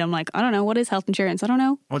absolutely need, I'm like, I don't know, what is health insurance? I don't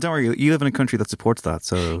know. Well, don't worry, you live in a country that supports that,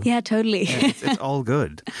 so... Yeah, totally. Yeah, it's all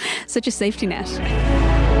good. Such a safety net.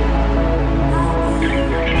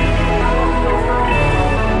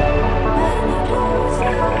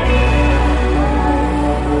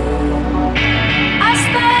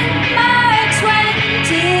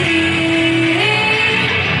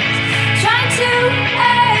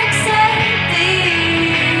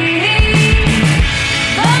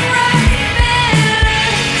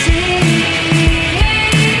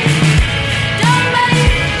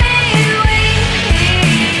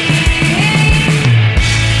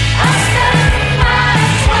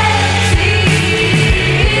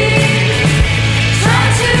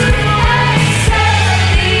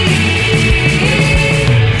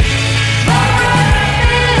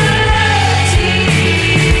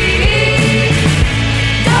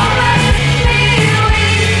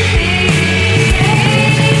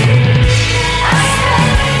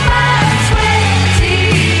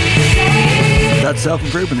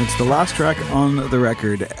 Self-Improvement. It's the last track on the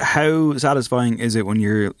record. How satisfying is it when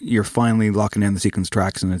you're finally locking in the sequence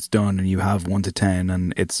tracks and it's done and you have 1 to 10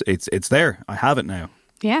 and it's there? I have it now.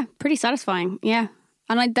 Yeah, pretty satisfying. Yeah,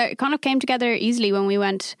 and it kind of came together easily when we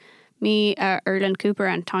went. Me, Erland Cooper,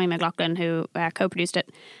 and Tommy McLaughlin, who co-produced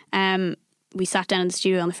it. We sat down in the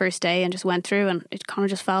studio on the first day and just went through, and it kind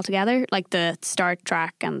of just fell together, like the start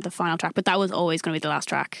track and the final track. But that was always going to be the last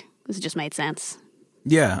track because it just made sense.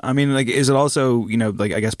 Yeah, I mean, like, is it also, you know,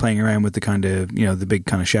 like, I guess playing around with the kind of, you know, the big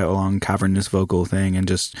kind of shout along cavernous vocal thing, and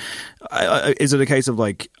just, is it a case of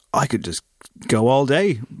like, I could just go all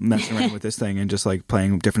day messing around with this thing and just like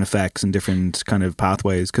playing different effects and different kind of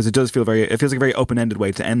pathways? Because it feels like a very open-ended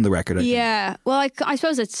way to end the record, I think. Well, I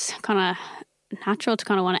suppose it's kind of natural to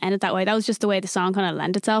kind of want to end it that way. That was just the way the song kind of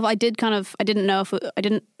lent itself. I didn't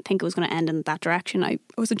think it was going to end in that direction. I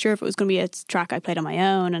wasn't sure if it was going to be a track I played on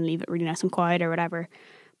my own and leave it really nice and quiet or whatever,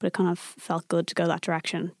 but it kind of felt good to go that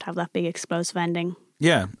direction, to have that big explosive ending.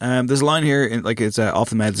 Yeah, there's a line here, like, it's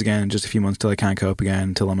off the meds again, just a few months till I can't cope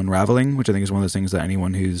again, till I'm unraveling, which I think is one of those things that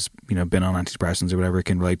anyone who's, you know, been on antidepressants or whatever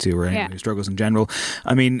can relate to, or anyone who struggles in general.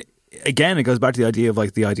 I mean, again, it goes back to the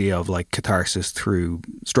idea of catharsis through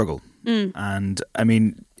struggle. And I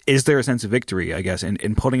mean, is there a sense of victory, I guess,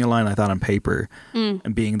 in putting a line like that on paper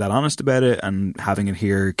and being that honest about it and having it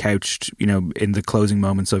here couched, you know, in the closing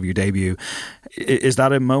moments of your debut? Is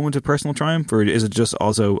that a moment of personal triumph, or is it just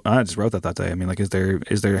also, I just wrote that day? I mean, like, is there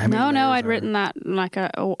No, I'd written that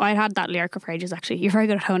I had that lyric for ages, actually. You're very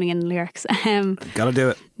good at honing in lyrics. Gotta do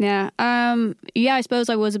it. Yeah. I suppose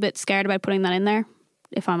I was a bit scared about putting that in there,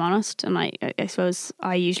 if I'm honest. And I suppose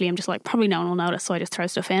I usually am just like, probably no one will notice, so I just throw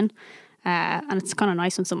stuff in. And it's kind of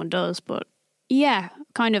nice when someone does. But yeah,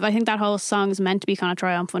 kind of. I think that whole song is meant to be kind of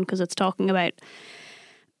triumphant because it's talking about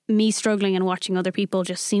me struggling and watching other people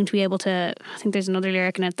just seem to be able to. I think there's another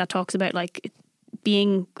lyric in it that talks about like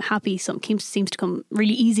being happy seems to come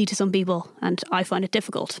really easy to some people, and I find it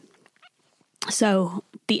difficult. So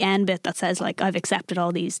the end bit that says like, I've accepted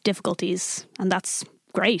all these difficulties, and that's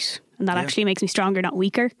great. And that actually makes me stronger, not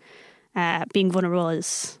weaker. Being vulnerable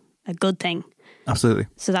is a good thing. Absolutely.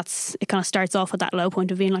 So it kind of starts off with that low point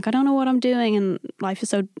of being like, I don't know what I'm doing and life is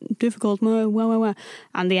so difficult.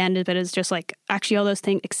 And the end of it is just like, actually all those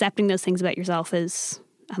things, accepting those things about yourself is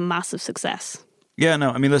a massive success. Yeah, no,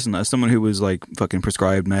 I mean, listen, as someone who was like fucking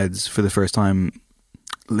prescribed meds for the first time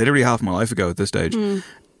literally half my life ago at this stage,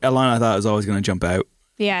 a line like that is always going to jump out.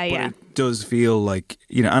 Yeah, but yeah. It does feel like,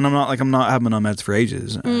 you know, and I'm not having been on meds for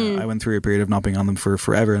ages. I went through a period of not being on them for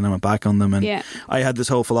forever, and then went back on them. And I had this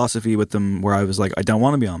whole philosophy with them where I was like, I don't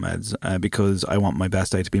want to be on meds because I want my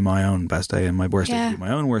best day to be my own best day and my worst day to be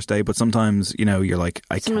my own worst day. But sometimes, you know, you're like,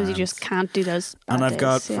 sometimes you just can't do those bad And I've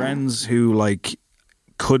got friends who like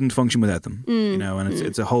couldn't function without them, you know, and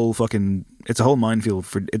it's a whole minefield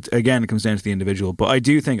for it. Again, it comes down to the individual, but I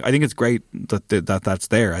think it's great that that's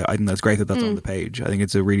there. I think that's great that that's on the page. I think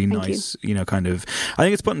it's a really nice, you know, kind of, I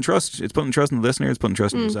think it's putting trust in the listener, it's putting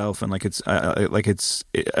trust in yourself, and like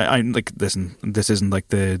listen, this isn't like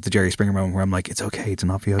the Jerry Springer moment where I'm like, it's okay to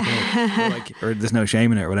not be okay, or there's no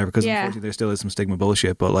shame in it or whatever, because unfortunately there still is some stigma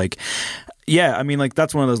bullshit, but like, yeah, I mean, like,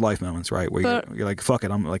 that's one of those life moments, right, where you're like, fuck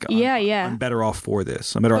it, I'm like, I'm better off for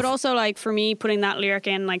this. I'm better off. But also, like, for me, putting that lyric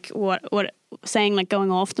in, like, what saying, like,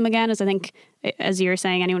 going off them again is, I think, as you're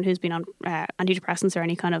saying, anyone who's been on antidepressants or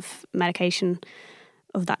any kind of medication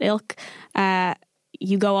of that ilk,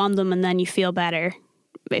 you go on them and then you feel better.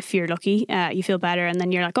 If you're lucky, you feel better, and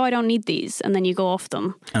then you're like, oh, I don't need these, and then you go off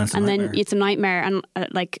them, and then it's a nightmare. And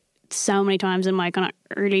like, so many times in my kind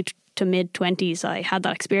of early to mid 20s, I had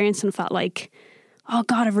that experience and felt like, oh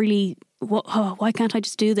God, why can't I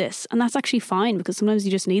just do this? And that's actually fine, because sometimes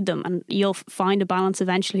you just need them, and you'll find a balance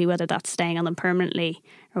eventually, whether that's staying on them permanently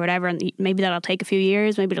or whatever. And maybe that'll take a few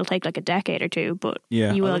years, maybe it'll take like a decade or two, but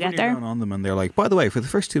you will get there. On them, and they're like, by the way, for the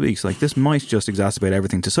first 2 weeks, like, this might just exacerbate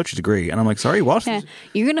everything to such a degree. And I'm like, sorry, what? Yeah,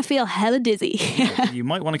 you're gonna feel hella dizzy. You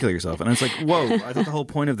might want to kill yourself. And it's like, whoa, I thought the whole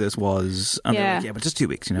point of this was, and they're like, yeah, but just 2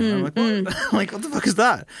 weeks, you know. And I'm like, what? Like, what the fuck is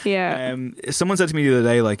that? Yeah. Someone said to me the other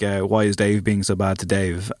day, like, why is Dave being so bad to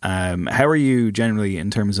Dave? How are you generally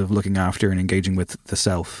in terms of looking after and engaging with the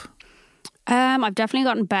self? I've definitely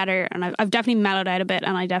gotten better, and I've definitely mellowed out a bit,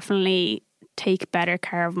 and I definitely take better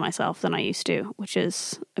care of myself than I used to, which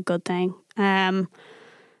is a good thing. And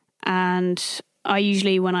I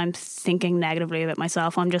usually, when I'm thinking negatively about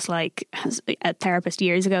myself, I'm just like, a therapist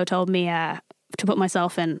years ago told me to put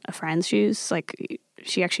myself in a friend's shoes. Like,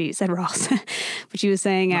 she actually said Ross, but she was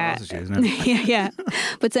saying, yeah,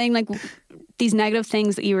 but saying like these negative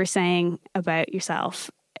things that you were saying about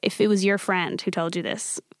yourself, if it was your friend who told you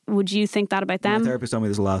this, would you think that about My them? therapist told me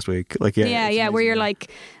this last week. Like, yeah, Yeah, it's where amazing. you're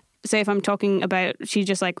like, say if I'm talking about, she's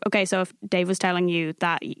just like, okay, so if Dave was telling you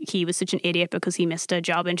that he was such an idiot because he missed a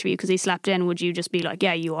job interview because he slept in, would you just be like,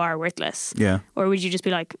 yeah, you are worthless? Yeah. Or would you just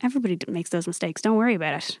be like, everybody makes those mistakes, don't worry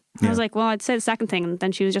about it? And I was like, well, I'd say the second thing. And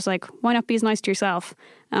then she was just like, why not be as nice to yourself?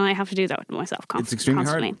 And I have to do that with myself It's extremely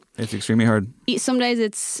constantly. hard. It's extremely hard. Some days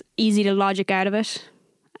it's easy to logic out of it,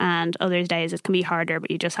 and other days it can be harder, but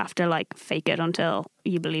you just have to like fake it until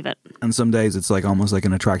you believe it. And some days it's like almost like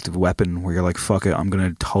an attractive weapon where you're like, fuck it, I'm going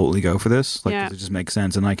to totally go for this. Like, 'cause it just makes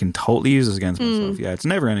sense and I can totally use this against myself. Yeah, it's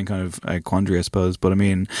never any kind of quandary, I suppose. But I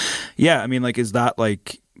mean, yeah, I mean, like, is that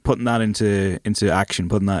like putting that into action,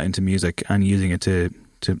 putting that into music and using it to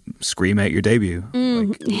scream out your debut?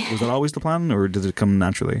 Like, was that always the plan, or did it come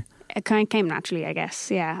naturally? It kind of came naturally, I guess.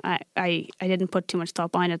 Yeah, I didn't put too much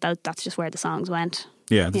thought behind it. That's just where the songs went.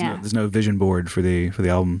 Yeah, there's no vision board for the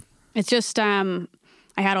album. It's just I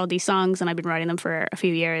had all these songs and I've been writing them for a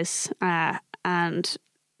few years, and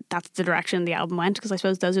that's the direction the album went, because I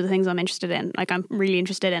suppose those are the things I'm interested in. Like, I'm really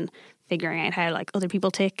interested in figuring out how like other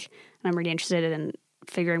people tick, and I'm really interested in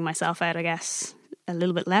figuring myself out, I guess, a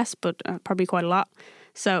little bit less, but probably quite a lot.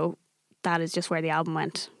 So that is just where the album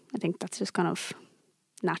went. I think that's just kind of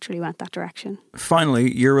naturally went that direction.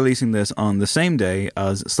 Finally, you're releasing this on the same day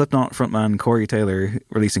as Slipknot frontman Corey Taylor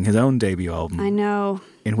releasing his own debut album. I know.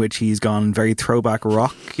 In which he's gone very throwback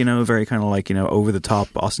rock, very kind of like, over the top,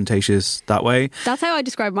 ostentatious that way. That's how I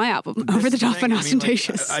describe my album, over the top and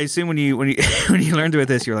ostentatious. I assume when you when you learned about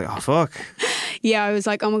this, you're like, oh fuck. Yeah, I was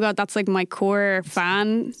like, oh my god, that's like my core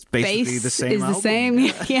fan basically base the same is album. the same.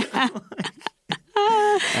 Yeah.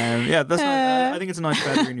 That's I think it's a nice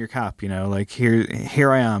feather in your cap, like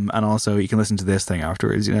here I am, and also you can listen to this thing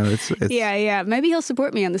afterwards, it's yeah, maybe he'll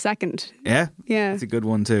support me on the second. Yeah, it's a good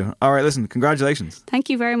one too. All right, listen, congratulations. Thank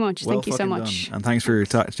you very much. Well, thank you so much done. And thanks for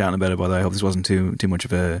chatting about it, by the way. I hope this wasn't too much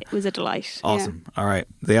of a... It was a delight. Awesome. All right,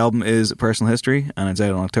 the album is Personal History and it's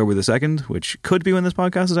out on October the 2nd, which could be when this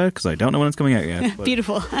podcast is out because I don't know when it's coming out yet. But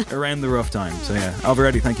beautiful. Around the rough time. So yeah,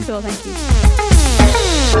 Alvaretti, thank you. Cool, thank you.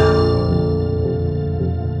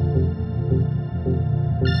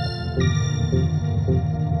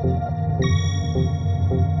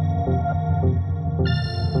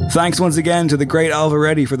 Thanks once again to the great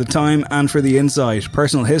Alvaretti for the time and for the insight.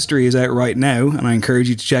 Personal History is out right now, and I encourage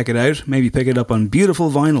you to check it out. Maybe pick it up on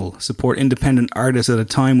beautiful vinyl. Support independent artists at a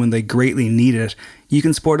time when they greatly need it. You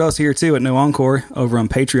can support us here too at No Encore over on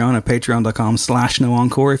Patreon at patreon.com/No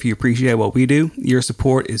Encore. If you appreciate what we do, your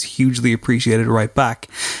support is hugely appreciated right back.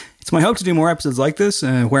 It's my hope to do more episodes like this,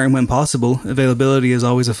 where and when possible. Availability is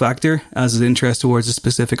always a factor, as is interest towards a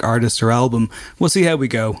specific artist or album. We'll see how we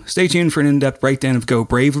go. Stay tuned for an in-depth breakdown of Go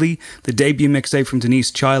Bravely, the debut mixtape from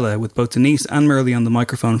Denise Chyla, with both Denise and Merle on the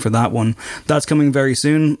microphone for that one. That's coming very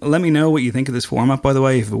soon. Let me know what you think of this format, by the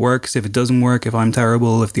way, if it works, if it doesn't work, if I'm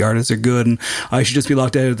terrible, if the artists are good, and I should just be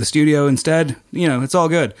locked out of the studio instead. It's all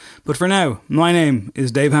good. But for now, my name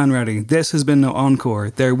is Dave Hanratty. This has been No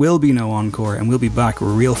Encore. There will be no encore, and we'll be back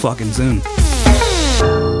real fucking soon.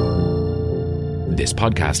 This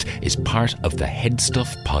podcast is part of the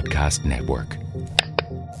Headstuff Podcast Network.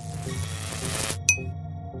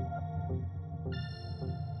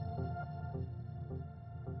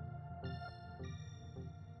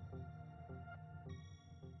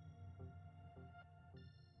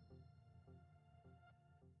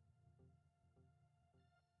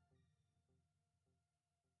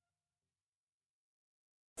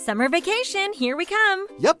 Summer vacation, here we come.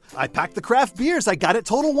 Yep, I packed the craft beers I got at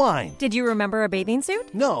Total Wine. Did you remember a bathing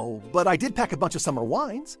suit? No, but I did pack a bunch of summer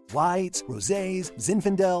wines. Whites, rosés,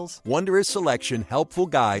 Zinfandels. Wondrous selection, helpful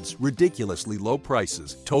guides, ridiculously low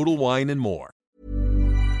prices. Total Wine and more.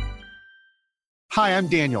 Hi, I'm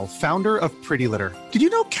Daniel, founder of Pretty Litter. Did you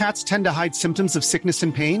know cats tend to hide symptoms of sickness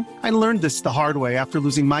and pain? I learned this the hard way after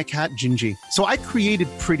losing my cat, Gingy. So I created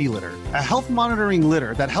Pretty Litter, a health monitoring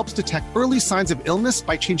litter that helps detect early signs of illness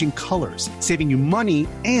by changing colors, saving you money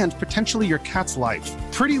and potentially your cat's life.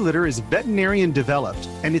 Pretty Litter is veterinarian developed,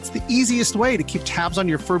 and it's the easiest way to keep tabs on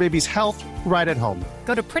your fur baby's health right at home.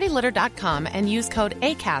 Go to prettylitter.com and use code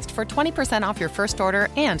ACAST for 20% off your first order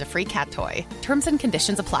and a free cat toy. Terms and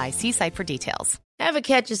conditions apply. See site for details. Ever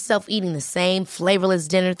catch yourself eating the same flavorless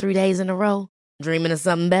dinner 3 days in a row? Dreaming of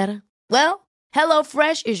something better? Well,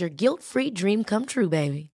 HelloFresh is your guilt-free dream come true,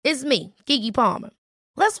 baby. It's me, Keke Palmer.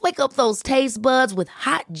 Let's wake up those taste buds with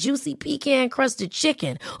hot, juicy pecan-crusted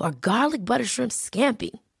chicken or garlic butter shrimp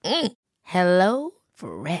scampi. Hello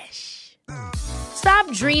Fresh.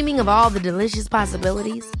 Stop dreaming of all the delicious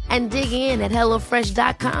possibilities and dig in at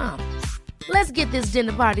HelloFresh.com. Let's get this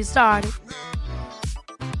dinner party started.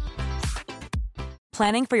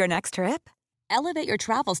 Planning for your next trip? Elevate your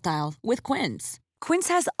travel style with Quince. Quince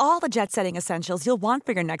has all the jet-setting essentials you'll want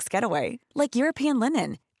for your next getaway, like European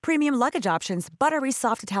linen, premium luggage options, buttery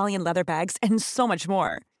soft Italian leather bags, and so much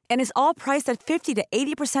more. And is all priced at 50 to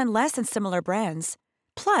 80% less than similar brands.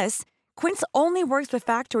 Plus, Quince only works with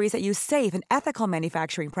factories that use safe and ethical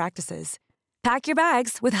manufacturing practices. Pack your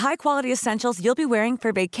bags with high-quality essentials you'll be wearing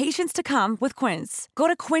for vacations to come with Quince. Go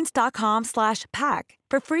to quince.com/pack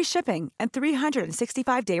for free shipping and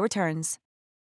 365-day returns.